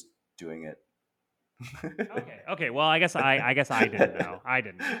that he was doing it. Okay. Well, I guess I didn't know. I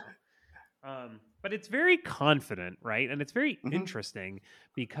didn't know. But it's very confident, right? And it's very interesting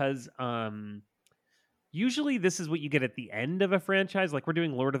because usually this is what you get at the end of a franchise. Like we're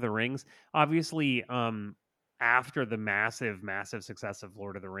doing Lord of the Rings. Obviously, after the massive success of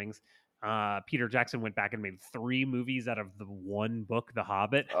Lord of the Rings, Peter Jackson went back and made 3 movies out of the one book, The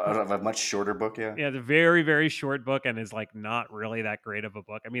Hobbit. A much shorter book, yeah. Yeah, the very, very short book, and is like not really that great of a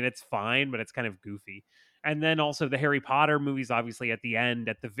book. I mean, it's fine, but it's kind of goofy. And then also the Harry Potter movies, obviously at the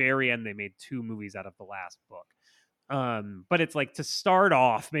very end, they made 2 movies out of the last book. But it's like to start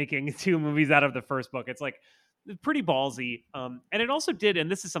off making 2 movies out of the first book, it's like pretty ballsy. And it also did, and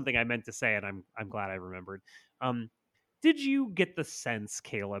this is something I meant to say, and I'm glad I remembered. Did you get the sense,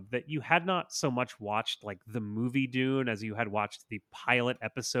 Caleb, that you had not so much watched like the movie Dune as you had watched the pilot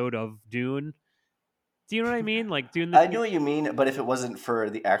episode of Dune? Do you know what I mean? Like Dune. I know what you mean, but if it wasn't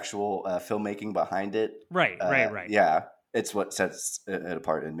for the actual filmmaking behind it, right. Yeah, it's what sets it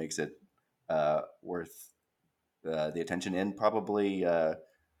apart and makes it worth the attention, and probably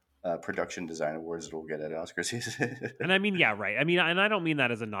production design awards it'll get at Oscars. And I mean, yeah, right. I mean, and I don't mean that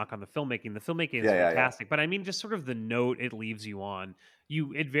as a knock on the filmmaking. The filmmaking is fantastic, but I mean just sort of the note it leaves you on.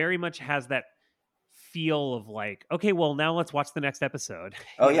 It very much has that feel of like, okay, well now let's watch the next episode.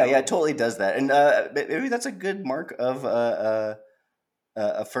 Oh yeah, it totally does that, and maybe that's a good mark of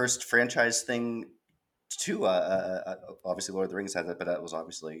a first franchise thing too. Obviously, Lord of the Rings had that, but that was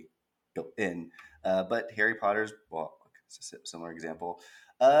obviously built in. But Harry Potter's, well, it's a similar example.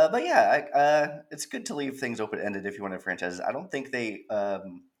 But yeah, it's good to leave things open ended if you want to have franchises. I don't think they,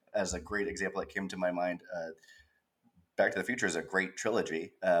 as a great example that came to my mind, Back to the Future is a great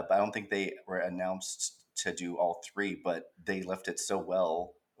trilogy, but I don't think they were announced to do all three, but they left it so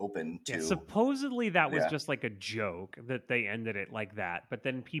well open to. Yeah, supposedly that was Yeah. just like a joke that they ended it like that, but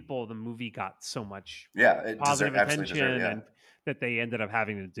then the movie got so much Yeah, it positive absolutely attention deserved, yeah. and that they ended up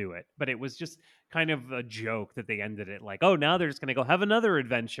having to do it. But it was just kind of a joke that they ended it like, oh, now they're just going to go have another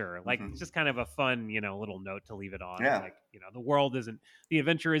adventure. Like, it's just kind of a fun, little note to leave it on. Yeah. Like, the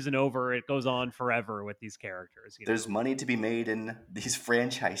adventure isn't over. It goes on forever with these characters. There's money to be made in these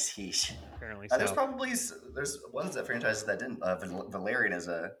franchises. Apparently There's ones that franchises that didn't. Valerian is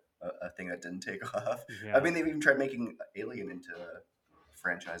a thing that didn't take off. Yeah. I mean, they've even tried making Alien into a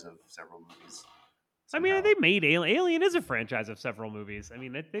franchise of several movies. I mean, they made Alien. Alien is a franchise of several movies. I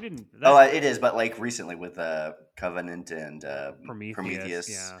mean, they didn't. It is, but like recently with Covenant and Prometheus.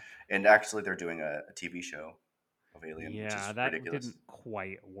 Yeah. And actually, they're doing a TV show of Alien. Yeah, which is that ridiculous. didn't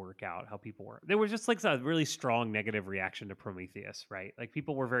quite work out how people were. There was just like a really strong negative reaction to Prometheus, right? Like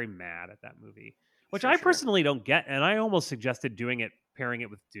people were very mad at that movie, which I personally don't get. And I almost suggested pairing it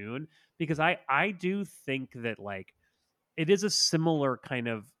with Dune, because I do think that like it is a similar kind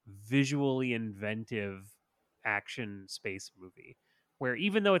of visually inventive action space movie where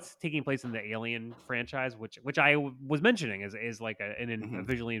even though it's taking place in the Alien franchise, which I was mentioning is like a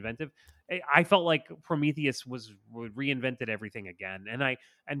visually inventive, I felt like Prometheus reinvented everything again.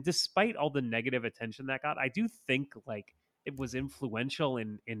 And despite all the negative attention that got, I do think like it was influential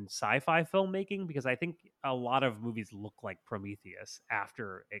in sci-fi filmmaking, because I think a lot of movies look like Prometheus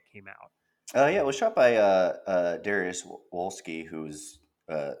after it came out. Yeah, it was shot by Darius Wolski, who's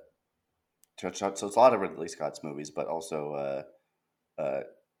so it's a lot of Ridley Scott's movies, but also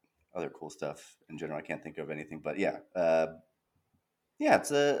other cool stuff in general. I can't think of anything, but yeah,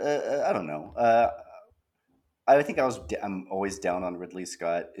 it's I don't know. I think I'm always down on Ridley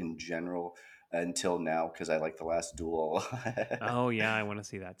Scott in general until now because I like The Last Duel. Oh yeah, I want to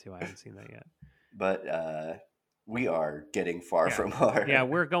see that too. I haven't seen that yet. But we are getting far from our. Yeah,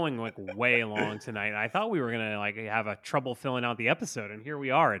 we're going like way long tonight. I thought we were gonna like have a trouble filling out the episode, and here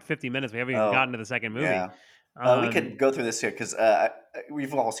we are at 50 minutes. We haven't even gotten to the second movie. Yeah. We could go through this here because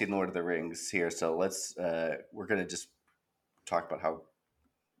we've all seen Lord of the Rings here, so let's. We're gonna just talk about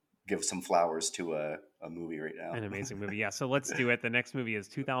give some flowers to a movie right now. An amazing movie, yeah. So let's do it. The next movie is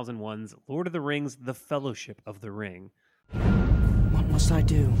 2001's Lord of the Rings: The Fellowship of the Ring. What must I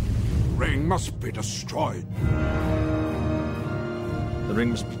do? Ring must be destroyed. The ring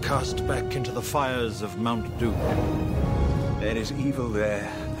must be cast back into the fires of Mount Doom. There is evil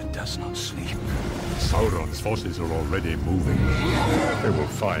there that does not sleep. Sauron's forces are already moving. They will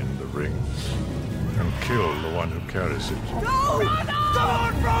find the ring and kill the one who carries it. No! Come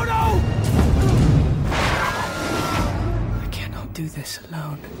on, Frodo! I cannot do this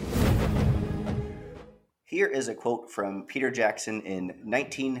alone. Here is a quote from Peter Jackson in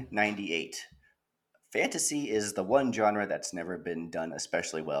 1998. Fantasy is the one genre that's never been done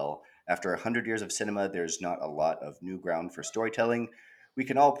especially well. After 100 years of cinema, there's not a lot of new ground for storytelling. We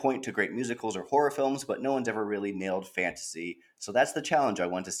can all point to great musicals or horror films, but no one's ever really nailed fantasy. So that's the challenge. I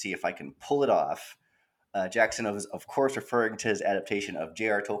want to see if I can pull it off. Jackson was, of course, referring to his adaptation of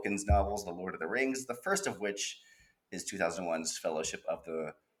J.R. Tolkien's novels, The Lord of the Rings, the first of which is 2001's Fellowship of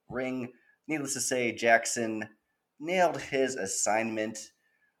the Ring. Needless to say, Jackson nailed his assignment.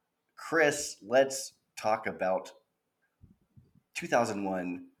 Chris, let's talk about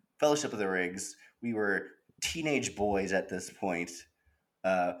 2001 Fellowship of the Rings. We were teenage boys at this point,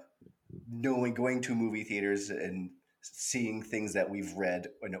 going to movie theaters and seeing things that we've read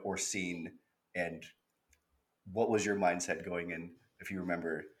or seen. And what was your mindset going in, if you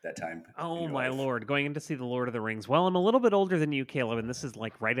remember that time? Oh my lord, going in to see The Lord of the Rings. Well, I'm a little bit older than you, Caleb, and this is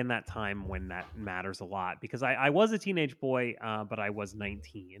like right in that time when that matters a lot, because I was a teenage boy, but I was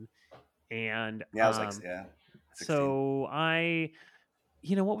 19. And yeah, I was like, 16. So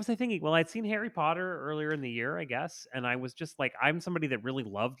what was I thinking? Well, I'd seen Harry Potter earlier in the year, I guess, and I was just like, I'm somebody that really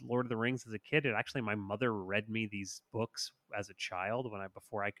loved Lord of the Rings as a kid. And actually, my mother read me these books as a child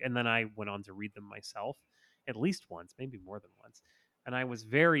and then I went on to read them myself at least once, maybe more than once. And I was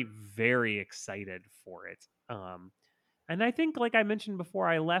very, very excited for it. And I think, like I mentioned before,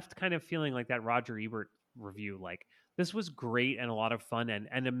 I left kind of feeling like that Roger Ebert review, like this was great and a lot of fun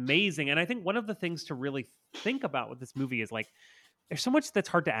and amazing. And I think one of the things to really think about with this movie is like, there's so much that's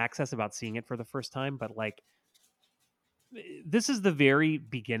hard to access about seeing it for the first time, but like this is the very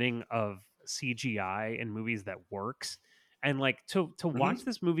beginning of CGI in movies that works. And like to watch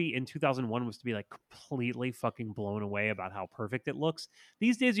this movie in 2001 was to be like completely fucking blown away about how perfect it looks.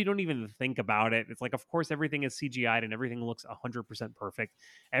 These days you don't even think about it. It's like, of course everything is CGI'd and everything looks 100% perfect.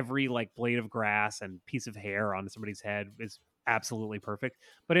 Every like blade of grass and piece of hair on somebody's head is absolutely perfect.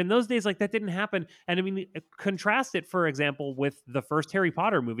 But in those days, like that didn't happen. And I mean, contrast it, for example, with the first Harry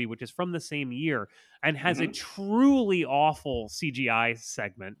Potter movie, which is from the same year and has a truly awful CGI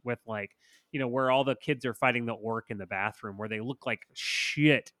segment with like, you know, where all the kids are fighting the orc in the bathroom, where they look like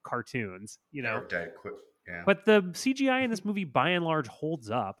shit cartoons, you know. Dead quick. Yeah. But the CGI in this movie, by and large,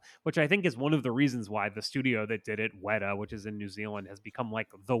 holds up, which I think is one of the reasons why the studio that did it, Weta, which is in New Zealand, has become like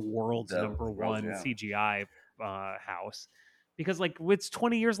the world's number one CGI house. Because like it's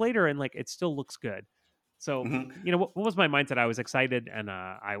 20 years later and like it still looks good. So you know what was my mindset? I was excited and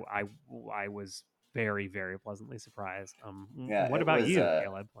I was very, very pleasantly surprised. What about you,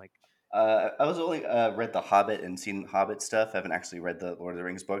 Caleb? Like, I was only read The Hobbit and seen Hobbit stuff. I haven't actually read the Lord of the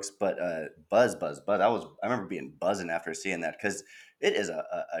Rings books, but Buzz. I remember being buzzing after seeing that because it is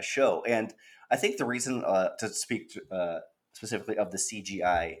a show, and I think the reason to speak specifically of the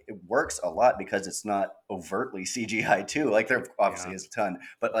CGI, it works a lot because it's not overtly CGI too. Like there obviously is a ton,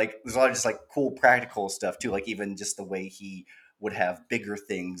 but like there's a lot of just like cool practical stuff too. Like even just the way he would have bigger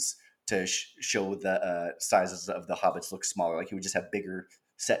things to show the sizes of the hobbits look smaller. Like he would just have bigger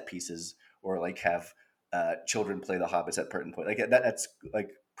set pieces or like have children play the hobbits at certain point. Like that's like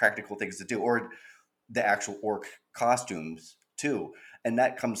practical things to do, or the actual orc costumes too. And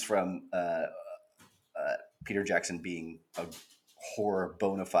that comes from Peter Jackson being a horror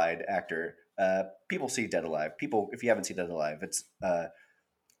bona fide actor. People see Dead Alive. If you haven't seen Dead Alive, it's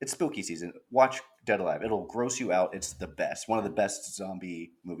spooky season. Watch Dead Alive. It'll gross you out. It's the best. One of the best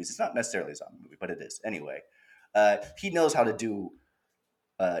zombie movies. It's not necessarily a zombie movie, but it is. Anyway, he knows how to do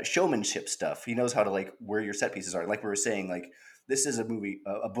showmanship stuff. He knows how to like where your set pieces are. Like we were saying, like this is a movie,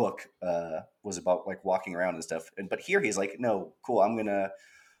 a book was about like walking around and stuff. But here he's like, no, cool. I'm gonna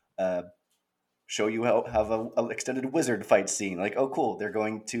show you how have an extended wizard fight scene. Like, oh, cool. We're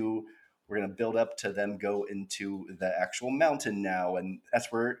gonna build up to them go into the actual mountain now, and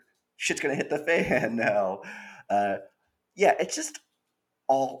that's where shit's gonna hit the fan now. Yeah, it's just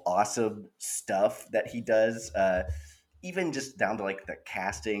all awesome stuff that he does. Even just down to like the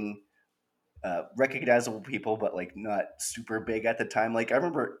casting, recognizable people, but like not super big at the time. Like I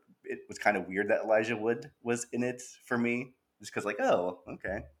remember it was kind of weird that Elijah Wood was in it for me, just because like, oh,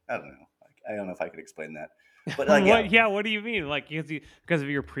 okay, I don't know. I don't know if I could explain that, but like, what do you mean? Like because of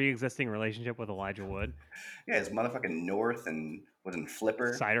your pre-existing relationship with Elijah Wood? Yeah, it's motherfucking North and was in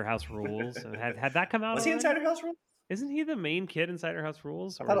Flipper, Cider House Rules. had that come out? Was he in Cider House Rules? Isn't he the main kid in Cider House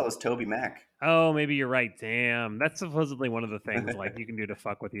Rules? I thought it was Toby Mac. Oh, maybe you're right. Damn, that's supposedly one of the things like you can do to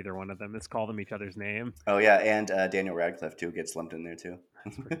fuck with either one of them. Is call them each other's name. Oh yeah, and Daniel Radcliffe too gets lumped in there too.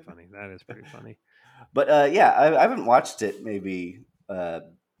 That's pretty funny. That is pretty funny. But yeah, I haven't watched it maybe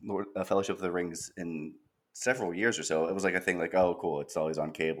Fellowship of the Rings in several years or so. It was like a thing like, oh cool, it's always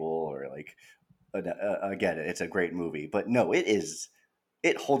on cable, or like I get it, it's a great movie. But no,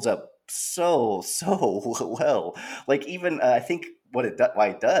 it holds up so well. Like even I think why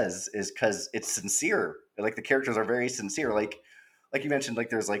it does is because it's sincere. Like the characters are very sincere. Like you mentioned, like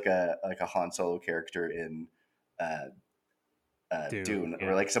there's like a Han Solo character in Dune,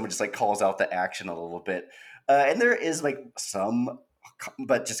 or like someone just like calls out the action a little bit, and there is like some,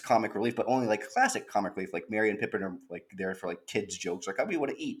 but just comic relief, but only like classic comic relief. Like Merry and Pippin are like there for like kids jokes, like how do you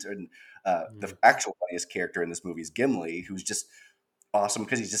want to eat? And the actual funniest character in this movie is Gimli, who's just awesome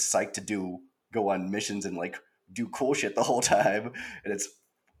because he's just psyched to go on missions and like do cool shit the whole time, and it's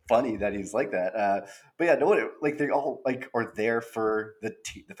funny that he's like that. But yeah, no, like they all like are there for the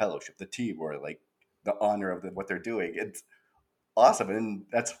fellowship, the team, or like the honor of what they're doing. It's awesome, and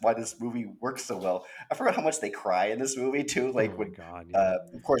that's why this movie works so well. I forgot how much they cry in this movie too. Like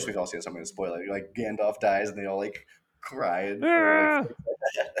of course we've all seen something to spoil it. Like Gandalf dies, and they all like cry. And,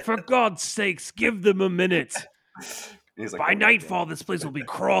 for God's sakes, give them a minute. Like, by nightfall, this place will be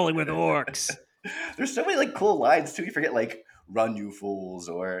crawling with orcs. There's so many like cool lines too. You forget like "Run, you fools,"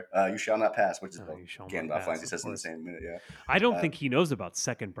 or "You shall not pass," which is Gandalf lines he says in the same minute. Yeah, I don't think he knows about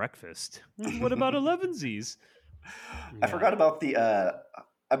second breakfast. What about elevensies? I forgot about the.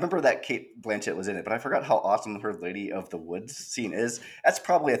 I remember that Kate Blanchett was in it, but I forgot how awesome her Lady of the Woods scene is. That's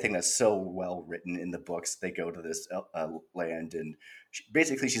probably a thing that's so well written in the books. They go to this land, and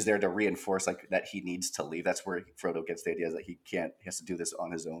basically she's there to reinforce like that he needs to leave. That's where Frodo gets the idea that he has to do this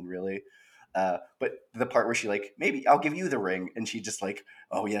on his own, really. But the part where she like, maybe I'll give you the ring, and she just like,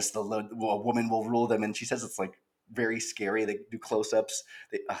 oh yes, a woman will rule them, and she says it's like very scary. They do close-ups.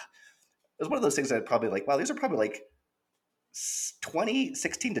 It was one of those things that I'd probably like, wow, these are probably like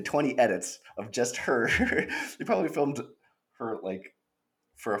 16 to 20 edits of just her. They probably filmed her like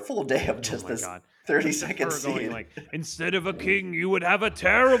for a full day of just this God. 30-second scene. Going like, instead of a king, you would have a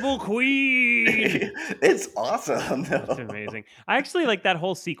terrible queen. It's awesome. Though. It's amazing. I actually like that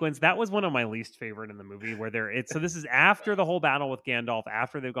whole sequence. That was one of my least favorite in the movie, where so this is after the whole battle with Gandalf,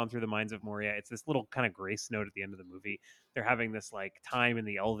 after they've gone through the Mines of Moria. It's this little kind of grace note at the end of the movie. They're having this like time in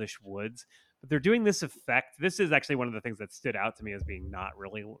the Elvish woods, but they're doing this effect. This is actually one of the things that stood out to me as being not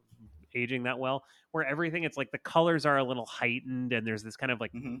really aging that well, where everything, it's like the colors are a little heightened and there's this kind of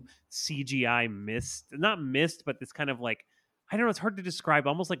like CGI mist, not mist, but this kind of like, I don't know, it's hard to describe,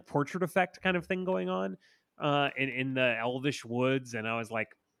 almost like portrait effect kind of thing going on in the Elvish woods. And I was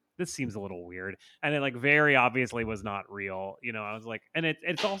like, this seems a little weird. And it like very obviously was not real. You know, I was like, and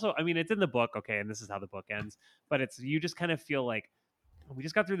it's also, I mean, it's in the book. Okay. And this is how the book ends, but you just kind of feel like we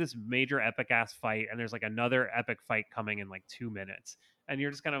just got through this major epic ass fight and there's like another epic fight coming in like 2 minutes. And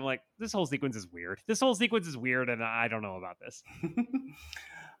you're just kind of like, this whole sequence is weird. And I don't know about this.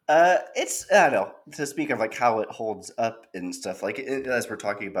 It's, I don't know, to speak of like how it holds up and stuff, like as we're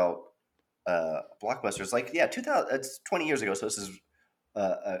talking about blockbusters, like, yeah, 2000, it's 20 years ago. So this is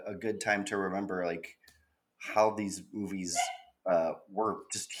a good time to remember like how these movies were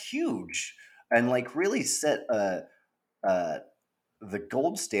just huge and like really set the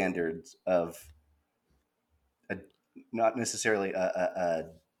gold standards of not necessarily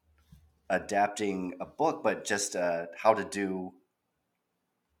adapting a book, but just how to do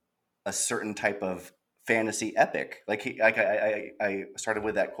a certain type of fantasy epic. Like I started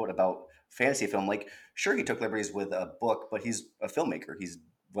with that quote about fantasy film. Like, sure, he took liberties with a book, but he's a filmmaker. He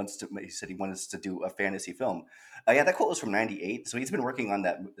said he wanted to do a fantasy film. Yeah, that quote was from '98. So he's been working on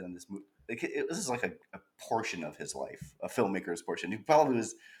this movie. Like, this is like a portion of his life, a filmmaker's portion. He probably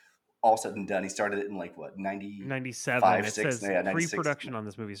was all said and done. He started it in like what, 97. It says 96. Pre-production on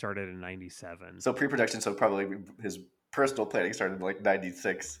this movie started in 97. So pre-production, so probably his personal planning started in like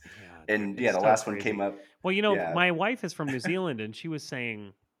 96. Yeah, and yeah, the last one came up. Well, you know, my wife is from New Zealand, and she was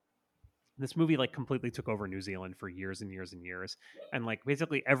saying this movie like completely took over New Zealand for years and years and years. And like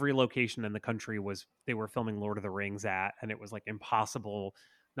basically every location in the country they were filming Lord of the Rings at, and it was like impossible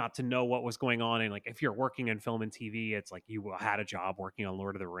not to know what was going on. And like, if you're working in film and TV, it's like you had a job working on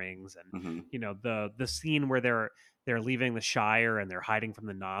Lord of the Rings. And you know, the scene where they're leaving the Shire and they're hiding from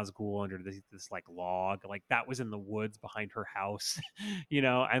the Nazgul under this like log, like that was in the woods behind her house, you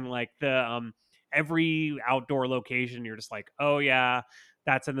know. And like the every outdoor location, you're just like, oh yeah,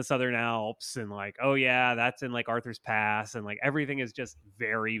 that's in the Southern Alps, and like, oh yeah, that's in like Arthur's Pass, and like everything is just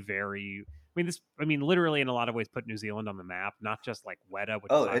very, very. I mean, literally in a lot of ways put New Zealand on the map, not just like Weta,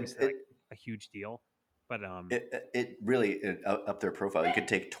 which is obviously like a huge deal, but it really upped their profile. You could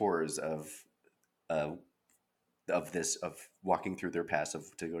take tours of walking through their pass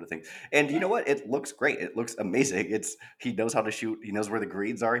to go to things, and you know what? It looks great. It looks amazing. He knows how to shoot. He knows where the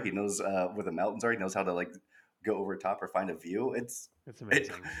greens are. He knows where the mountains are. He knows how to like go over top or find a view. It's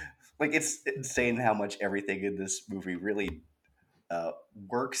amazing. It's insane how much everything in this movie really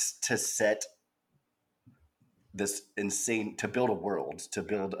works to set this insane, to build a world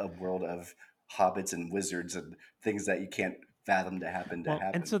of hobbits and wizards and things that you can't fathom to happen.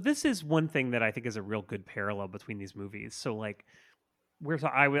 And so this is one thing that I think is a real good parallel between these movies. So like,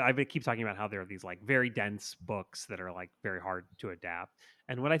 I keep talking about how there are these like very dense books that are like very hard to adapt.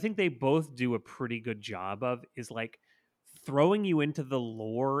 And what I think they both do a pretty good job of is like throwing you into the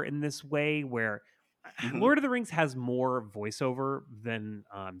lore in this way where Lord of the Rings has more voiceover than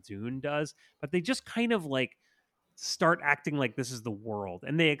Dune does, but they just kind of like start acting like this is the world,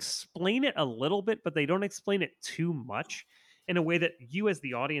 and they explain it a little bit, but they don't explain it too much in a way that you as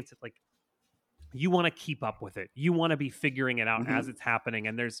the audience, like, you want to keep up with it. You want to be figuring it out as it's happening.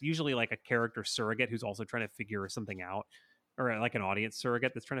 And there's usually like a character surrogate who's also trying to figure something out, or like an audience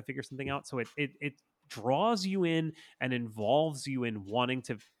surrogate that's trying to figure something out. So it draws you in and involves you in wanting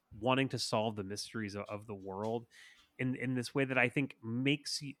to solve the mysteries of the world in this way that I think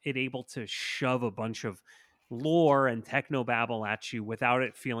makes it able to shove a bunch of lore and technobabble at you without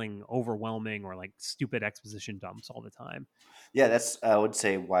it feeling overwhelming or like stupid exposition dumps all the time. Yeah, that's, I would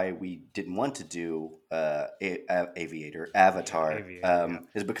say, why we didn't want to do Avatar,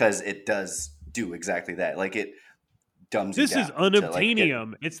 is because it does do exactly that. Like, it dumbs this you down. This is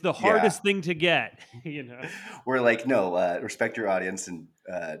unobtainium. It's the hardest thing to get. You know, we're like, no, respect your audience and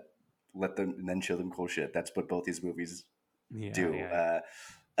let them, and then show them cool shit. That's what both these movies do.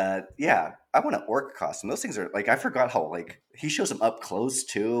 Yeah, I want an orc costume. Those things are like I forgot how like he shows them up close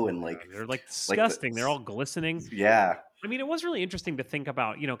too, and like They're like like disgusting. They're all glistening. yeah. I mean, it was really interesting to think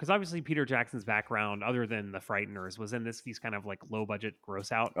about, because obviously Peter Jackson's background, other than The Frighteners, was in these kind of like low budget,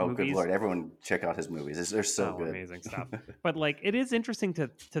 gross out Oh, movies. good lord! Everyone check out his movies. They're so good, amazing stuff. But like, it is interesting to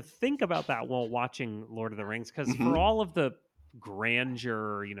think about that while watching Lord of the Rings, because for Mhm. all of the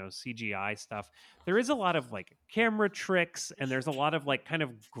grandeur, CGI stuff, there is a lot of like camera tricks, and there's a lot of like kind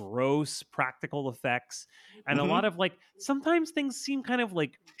of gross practical effects, and a lot Mhm. of like sometimes things seem kind of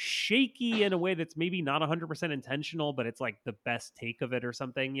like shaky in a way that's maybe not 100% intentional, but it's like the best take of it or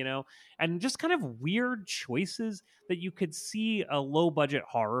something, and just kind of weird choices that you could see a low budget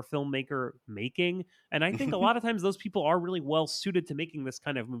horror filmmaker making. And I think a lot of times those people are really well suited to making this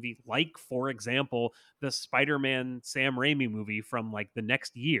kind of movie, like, for example, the Spider-Man Sam Raimi movie from like the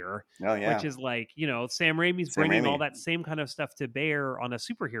next year, Oh yeah, which is like, Sam Raimi's Sam bringing all Raimi. that same kind of stuff to bear on a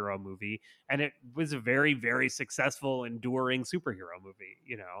superhero movie. And it was a very, very successful, enduring superhero movie.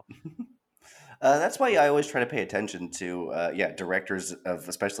 That's why I always try to pay attention to directors of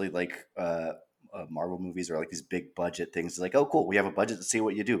especially like Marvel movies or like these big budget things. Like, oh, cool, we have a budget to see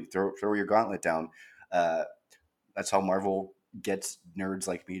what you do. Throw your gauntlet down. Uh, that's how Marvel gets nerds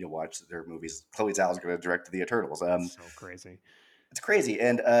like me to watch their movies. Chloe Zhao is going to direct the Eternals. So crazy. It's crazy,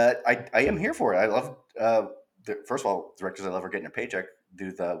 and I am here for it. I love first of all, directors I love are getting a paycheck.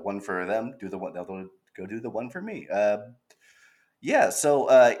 Do the one for them. Do the one. They'll go do the one for me. Yeah. So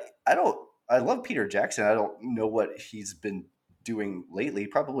I don't. I love Peter Jackson. I don't know what he's been doing lately.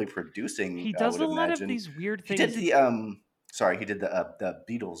 Probably producing. He I does would a lot imagine. of these weird He things. did the Sorry, he did the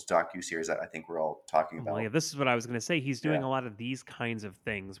Beatles docu-series that I think we're all talking about. Well, yeah, this is what I was going to say. He's doing Yeah. a lot of these kinds of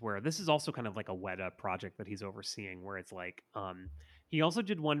things where this is also kind of like a Weta project that he's overseeing, where it's like, he also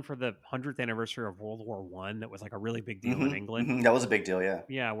did one for the 100th anniversary of World War One that was like a really big deal in England. Mhm. That was a big deal, yeah.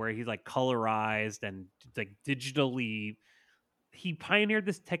 Yeah, where he's like colorized and like digitally. He pioneered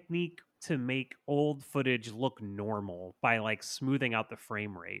this technique to make old footage look normal by like smoothing out the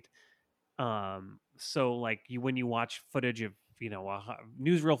frame rate. So like when you watch footage of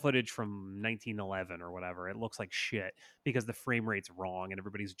newsreel footage from 1911 or whatever, it looks like shit because the frame rate's wrong and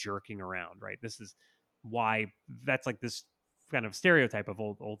everybody's jerking around, right? This is why that's like this kind of stereotype of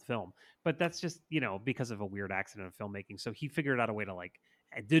old film, but that's just because of a weird accident of filmmaking. So he figured out a way to like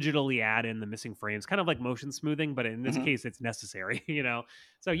digitally add in the missing frames, kind of like motion smoothing, but in this Mhm. case it's necessary.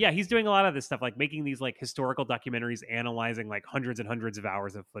 So yeah, he's doing a lot of this stuff, like making these like historical documentaries, analyzing like hundreds and hundreds of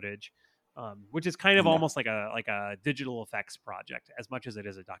hours of footage, which is kind of No. almost like a digital effects project as much as it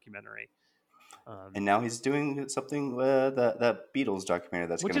is a documentary. And now he's doing something the Beatles documentary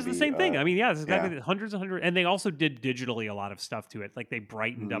that's Which going is to be the same thing. I mean, yeah, it's exactly yeah. hundreds and hundreds, and they also did digitally a lot of stuff to it, like they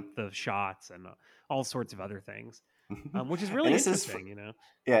brightened Mhm. up the shots and all sorts of other things, which is really And this interesting.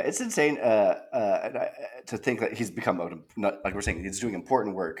 Yeah, it's insane to think that he's become like we're saying, he's doing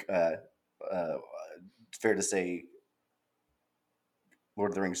important work. It's fair to say,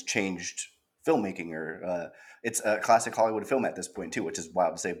 Lord of the Rings changed filmmaking, or it's a classic Hollywood film at this point too, which is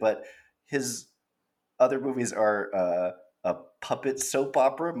wild to say. But his other movies are a puppet soap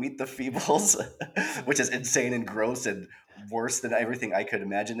opera, Meet the Feebles, which is insane and gross and worse than everything I could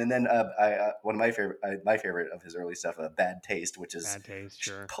imagine. And then one of my favorite of his early stuff, Bad Taste, which is Bad Taste,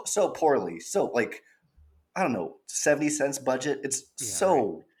 sure. so poorly, so like I don't know, 70 cents budget. It's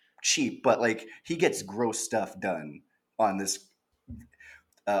so cheap, but like he gets gross stuff done on this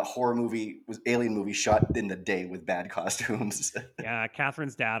horror movie, alien movie shot in the day with bad costumes. Yeah,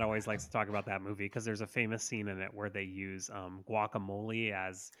 Catherine's dad always likes to talk about that movie because there's a famous scene in it where they use guacamole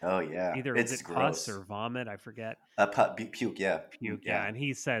as either it's is it gross. pus or vomit, I forget. Puke, yeah. Puke, yeah. And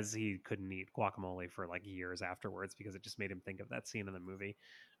he says he couldn't eat guacamole for like years afterwards because it just made him think of that scene in the movie.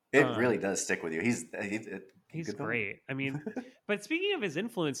 It really does stick with you. He's great. I mean, but speaking of his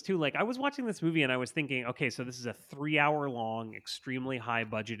influence too, like I was watching this movie and I was thinking, okay, so this is a 3-hour long, extremely high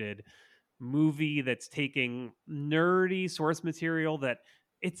budgeted movie that's taking nerdy source material that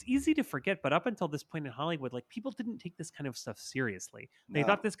it's easy to forget, but up until this point in Hollywood, like people didn't take this kind of stuff seriously. They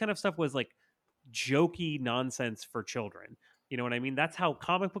thought this kind of stuff was like jokey nonsense for children. You know what I mean? That's how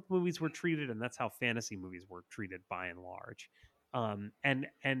comic book movies were treated, and that's how fantasy movies were treated by and large. And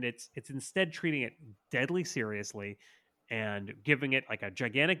it's instead treating it deadly seriously and giving it like a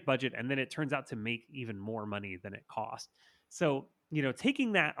gigantic budget, and then it turns out to make even more money than it cost. So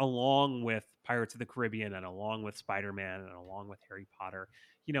taking that along with Pirates of the Caribbean and along with Spider-Man and along with Harry Potter,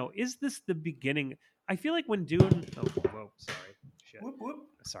 is this the beginning? I feel like when Dune, sorry, shit, Whoop, whoop.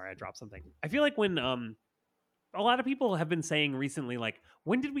 sorry, I dropped something. I feel like when a lot of people have been saying recently, like,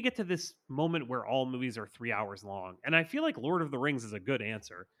 when did we get to this moment where all movies are 3 hours long? And I feel like Lord of the Rings is a good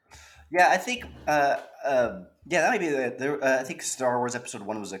answer. Yeah, I think yeah, that might be I think Star Wars Episode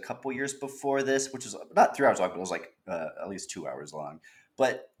 1 was a couple years before this, which was not 3 hours long, but it was like at least 2 hours long.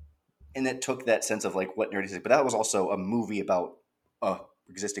 But and it took that sense of like what nerdy is, but that was also a movie about a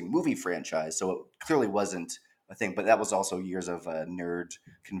existing movie franchise, so it clearly wasn't a thing. But that was also years of nerd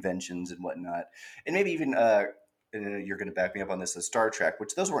conventions and whatnot, and maybe even you're going to back me up on this, the Star Trek,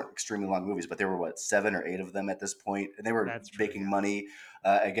 which those weren't extremely long movies, but there were what 7 or 8 of them at this point, and they were That's true, making yeah. money.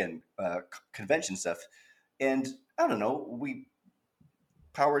 Again, convention stuff, and I don't know, we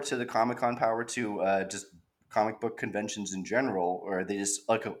power to the Comic-Con, power to just comic book conventions in general, or they just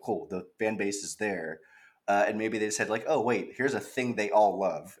like, oh, cool, the fan base is there, and maybe they said like, oh wait, here's a thing they all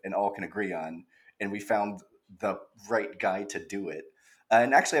love and all can agree on, and we found the right guy to do it.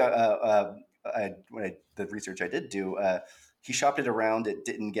 And actually, the research I did do, he shopped it around. It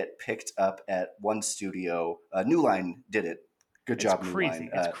didn't get picked up at one studio. New Line did it. Good It's job, New crazy. Line.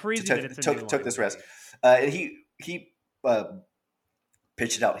 It's crazy that it's a New took Line this movie. risk, and he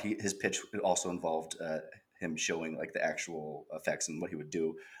pitched it out. His pitch also involved him showing like the actual effects and what he would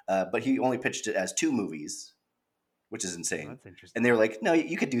do, but he only pitched it as 2 movies, which is insane. That's interesting. And they were like, "No,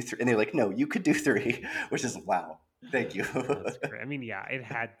 you could do 3," and they were like, "No, you could do 3," which is wow. Thank you. That's great. I mean, yeah, it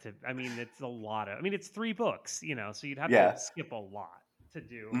had to. I mean, it's a lot of. I mean, it's 3 books, so you'd have Yeah. to skip a lot to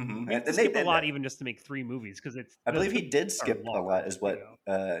do. Mhm. I mean, And to they- skip a and lot that- even just to make 3 movies because it's. I the believe he did books are skip a long, lot, is what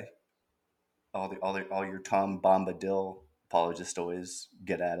all your Tom Bombadil apologists always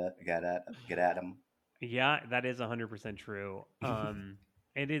get at him. Yeah, that is 100% true.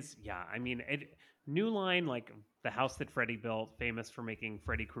 It is. Yeah, I mean, New Line, like the house that Freddy built, famous for making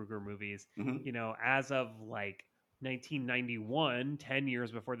Freddy Krueger movies. Mhm. As of like 1991, 10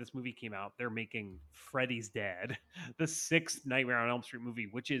 years before this movie came out, they're making Freddy's Dead, the 6th Nightmare on Elm Street movie,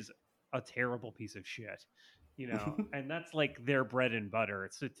 which is a terrible piece of shit. And that's like their bread and butter.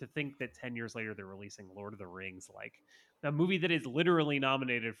 So to think that 10 years later they're releasing Lord of the Rings, like a movie that is literally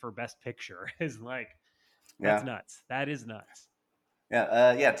nominated for Best Picture, is like, that's Yeah. nuts. That is nuts.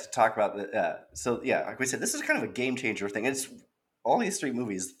 Yeah, to talk about the so yeah, like we said, this is kind of a game changer thing. It's all these 3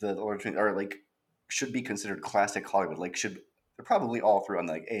 movies, the Lord of the Rings, are like should be considered classic Hollywood. Like they're probably all through on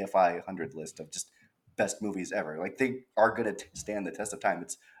the like AFI 100 list of just best movies ever. Like they are going to stand the test of time.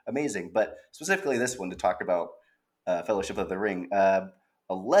 It's amazing. But specifically this one, to talk about Fellowship of the Ring,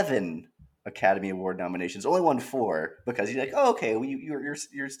 11 Academy Award nominations, only won 4 because you're like, oh, okay, well, you're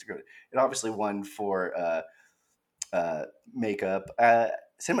good. It obviously won for makeup,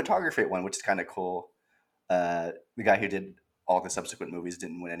 cinematography at one, which is kind of cool. The guy who did all the subsequent movies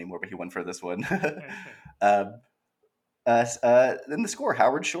didn't win anymore, but he won for this one. Then the score,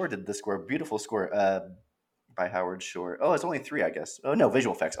 Howard Shore did the score, beautiful score by Howard Shore. Oh, it's only 3, I guess. Oh no,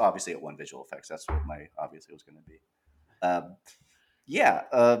 visual effects. Obviously, it won visual effects. That's what my obviously was going to be.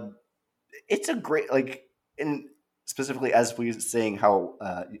 It's a great and specifically as we were saying how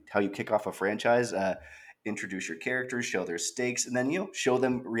you kick off a franchise. Introduce your characters, show their stakes, and then show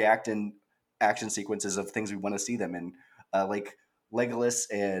them react in action sequences of things we want to see them in. Like Legolas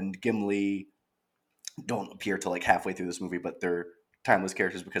and Gimli don't appear till like halfway through this movie, but they're timeless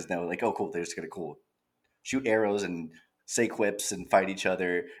characters because they're like, oh, cool, they're just gonna shoot arrows and say quips and fight each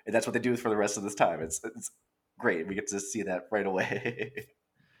other, and that's what they do for the rest of this time. It's great. We get to see that right away.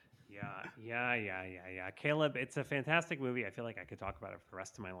 Yeah. Caleb, it's a fantastic movie. I feel like I could talk about it for the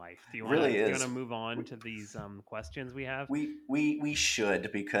rest of my life. Do you want Really to is. move on to these questions we have? We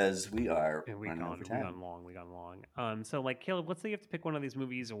should, because we are running over time. We gone long. So like Caleb, let's say you have to pick one of these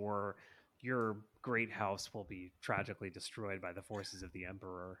movies, or your great house will be tragically destroyed by the forces of the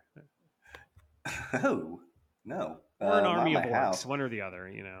Emperor. Oh no! Or an not army of my orcs, house. one or the other.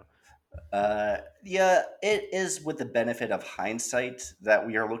 Yeah, it is with the benefit of hindsight that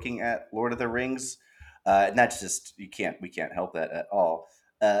we are looking at Lord of the Rings, and that's just we can't help that at all.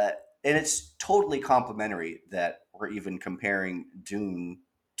 And it's totally complimentary that we're even comparing Dune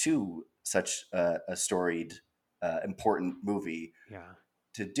to such a storied, important movie. Yeah.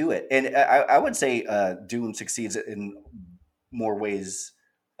 To do it, and I would say Dune succeeds in more ways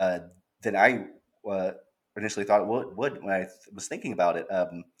than I initially thought it would when I was thinking about it.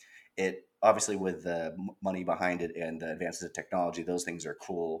 It obviously, with the money behind it and the advances of technology, those things are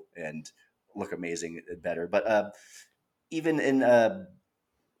cool and look amazing and better. But even in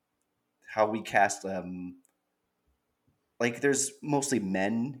how we cast, like there's mostly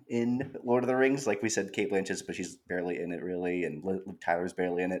men in Lord of the Rings. Like we said, Cate Blanchett, but she's barely in it really, and Liv Tyler's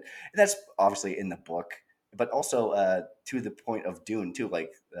barely in it. And that's obviously in the book, but also to the point of Dune too.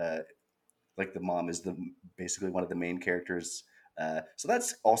 Like like the mom is basically one of the main characters. So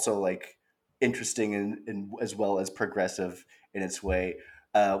that's also like interesting and as well as progressive in its way.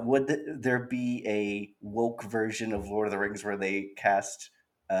 Would there be a woke version of Lord of the Rings where they cast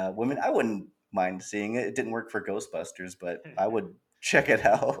women? I wouldn't mind seeing it. It didn't work for Ghostbusters, but I would check it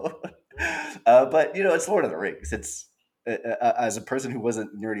out. But it's Lord of the Rings. It's as a person who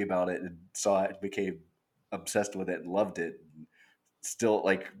wasn't nerdy about it and saw it, became obsessed with it and loved it. And still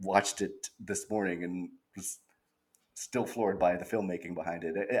like watched it this morning and was still floored by the filmmaking behind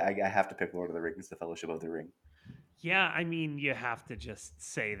it. I have to pick Lord of the Rings: The Fellowship of the Ring. Yeah, I mean, you have to just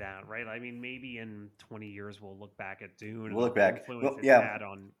say that, right? I mean, maybe in 20 years we'll look back at Dune, we'll look back, influence it's had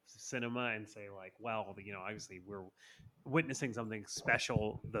on cinema, and say like, well, obviously we're witnessing something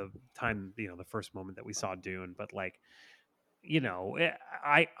special the time, the first moment that we saw Dune, but like,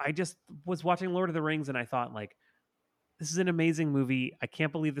 I just was watching Lord of the Rings and I thought like, this is an amazing movie. I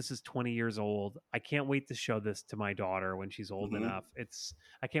can't believe this is 20 years old. I can't wait to show this to my daughter when she's old enough.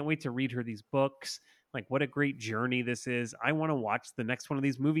 I can't wait to read her these books. Like, what a great journey this is. I want to watch the next one of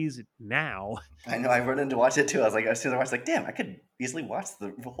these movies now. I know. I run in to watch it too. I was like, as soon as I watched, like, damn, I could easily watch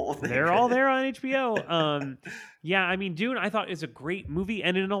the whole thing. They're all there on HBO. Yeah, I mean, Dune, I thought is a great movie.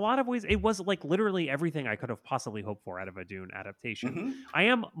 And in a lot of ways, it was like literally everything I could have possibly hoped for out of a Dune adaptation. I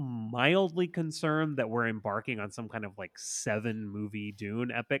am mildly concerned that we're embarking on some kind of like 7-movie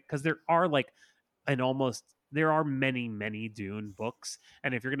Dune epic, because there are there are many Dune books.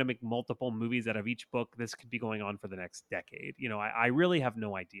 And if you're going to make multiple movies out of each book, this could be going on for the next decade. I really have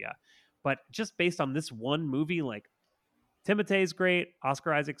no idea. But just based on this one movie, like, Timothee's great.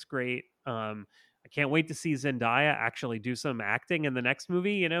 Oscar Isaac's great. I can't wait to see Zendaya actually do some acting in the next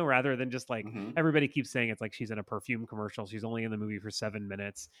movie, rather than just like everybody keeps saying it's like she's in a perfume commercial. She's only in the movie for 7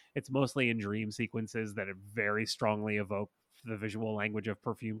 minutes. It's mostly in dream sequences that very strongly evoke the visual language of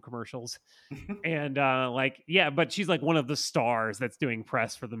perfume commercials. And but she's like one of the stars that's doing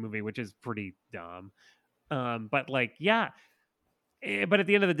press for the movie, which is pretty dumb. But at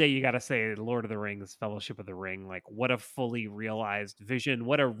the end of the day, you got to say Lord of the Rings, Fellowship of the Ring, like, what a fully realized vision,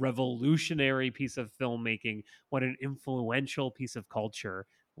 what a revolutionary piece of filmmaking, what an influential piece of culture.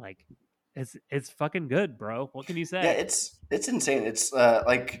 Like, it's fucking good, bro. What can you say? Yeah, it's insane. It's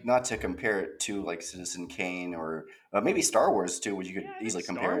like, not to compare it to like Citizen Kane or maybe Star Wars too, which you could easily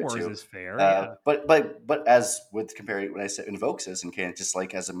compare it to. Star Wars is fair. But as with comparing, when I said invoke Citizen Kane, just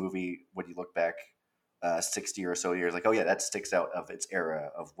like as a movie, when you look back 60 or so years, like, oh yeah, that sticks out of its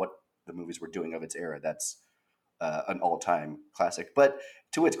era, of what the movies were doing of its era. That's an all-time classic. But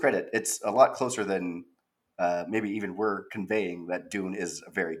to its credit, it's a lot closer than maybe even we're conveying that Dune is a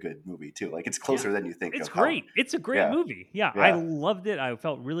very good movie too. Like, it's closer than you think. It's great. It's a great movie. Yeah, I loved it. I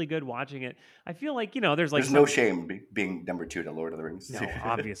felt really good watching it. I feel like, there's no shame being number 2 to Lord of the Rings. No,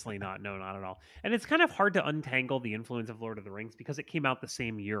 obviously not. No, not at all. And it's kind of hard to untangle the influence of Lord of the Rings because it came out the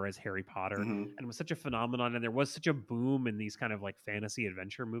same year as Harry Potter and was such a phenomenon. And there was such a boom in these kind of like fantasy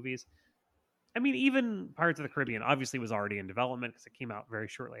adventure movies. I mean, even Pirates of the Caribbean obviously was already in development because it came out very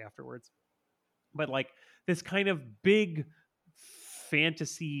shortly afterwards. But like, this kind of big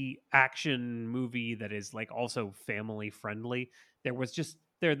fantasy action movie that is like also family friendly,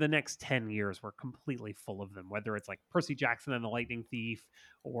 the next 10 years were completely full of them, whether it's like Percy Jackson and the Lightning Thief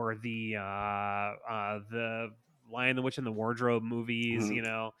or the Lion, the Witch, and the Wardrobe movies.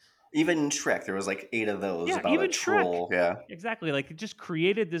 Even Shrek, there was like 8 of those. Yeah, about even a troll. Shrek. Yeah, exactly. Like, it just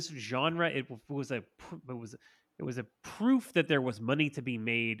created this genre. It was a proof that there was money to be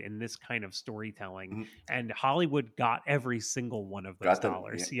made in this kind of storytelling, and Hollywood got every single one of those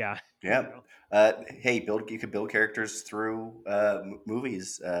dollars. Yeah. Hey, you could build characters through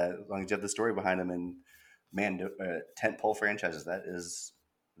movies as long as you have the story behind them. And man, tentpole franchises, that is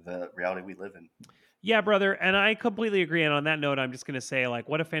the reality we live in. Yeah, brother. And I completely agree. And on that note, I'm just going to say, like,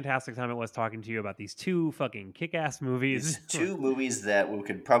 what a fantastic time it was talking to you about these 2 fucking kick-ass movies. These 2 movies that we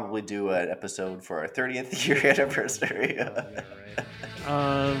could probably do an episode for our 30th year anniversary.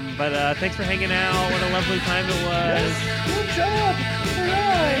 But thanks for hanging out. What a lovely time it was. Yes, good job. All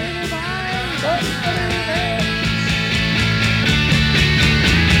right. Bye.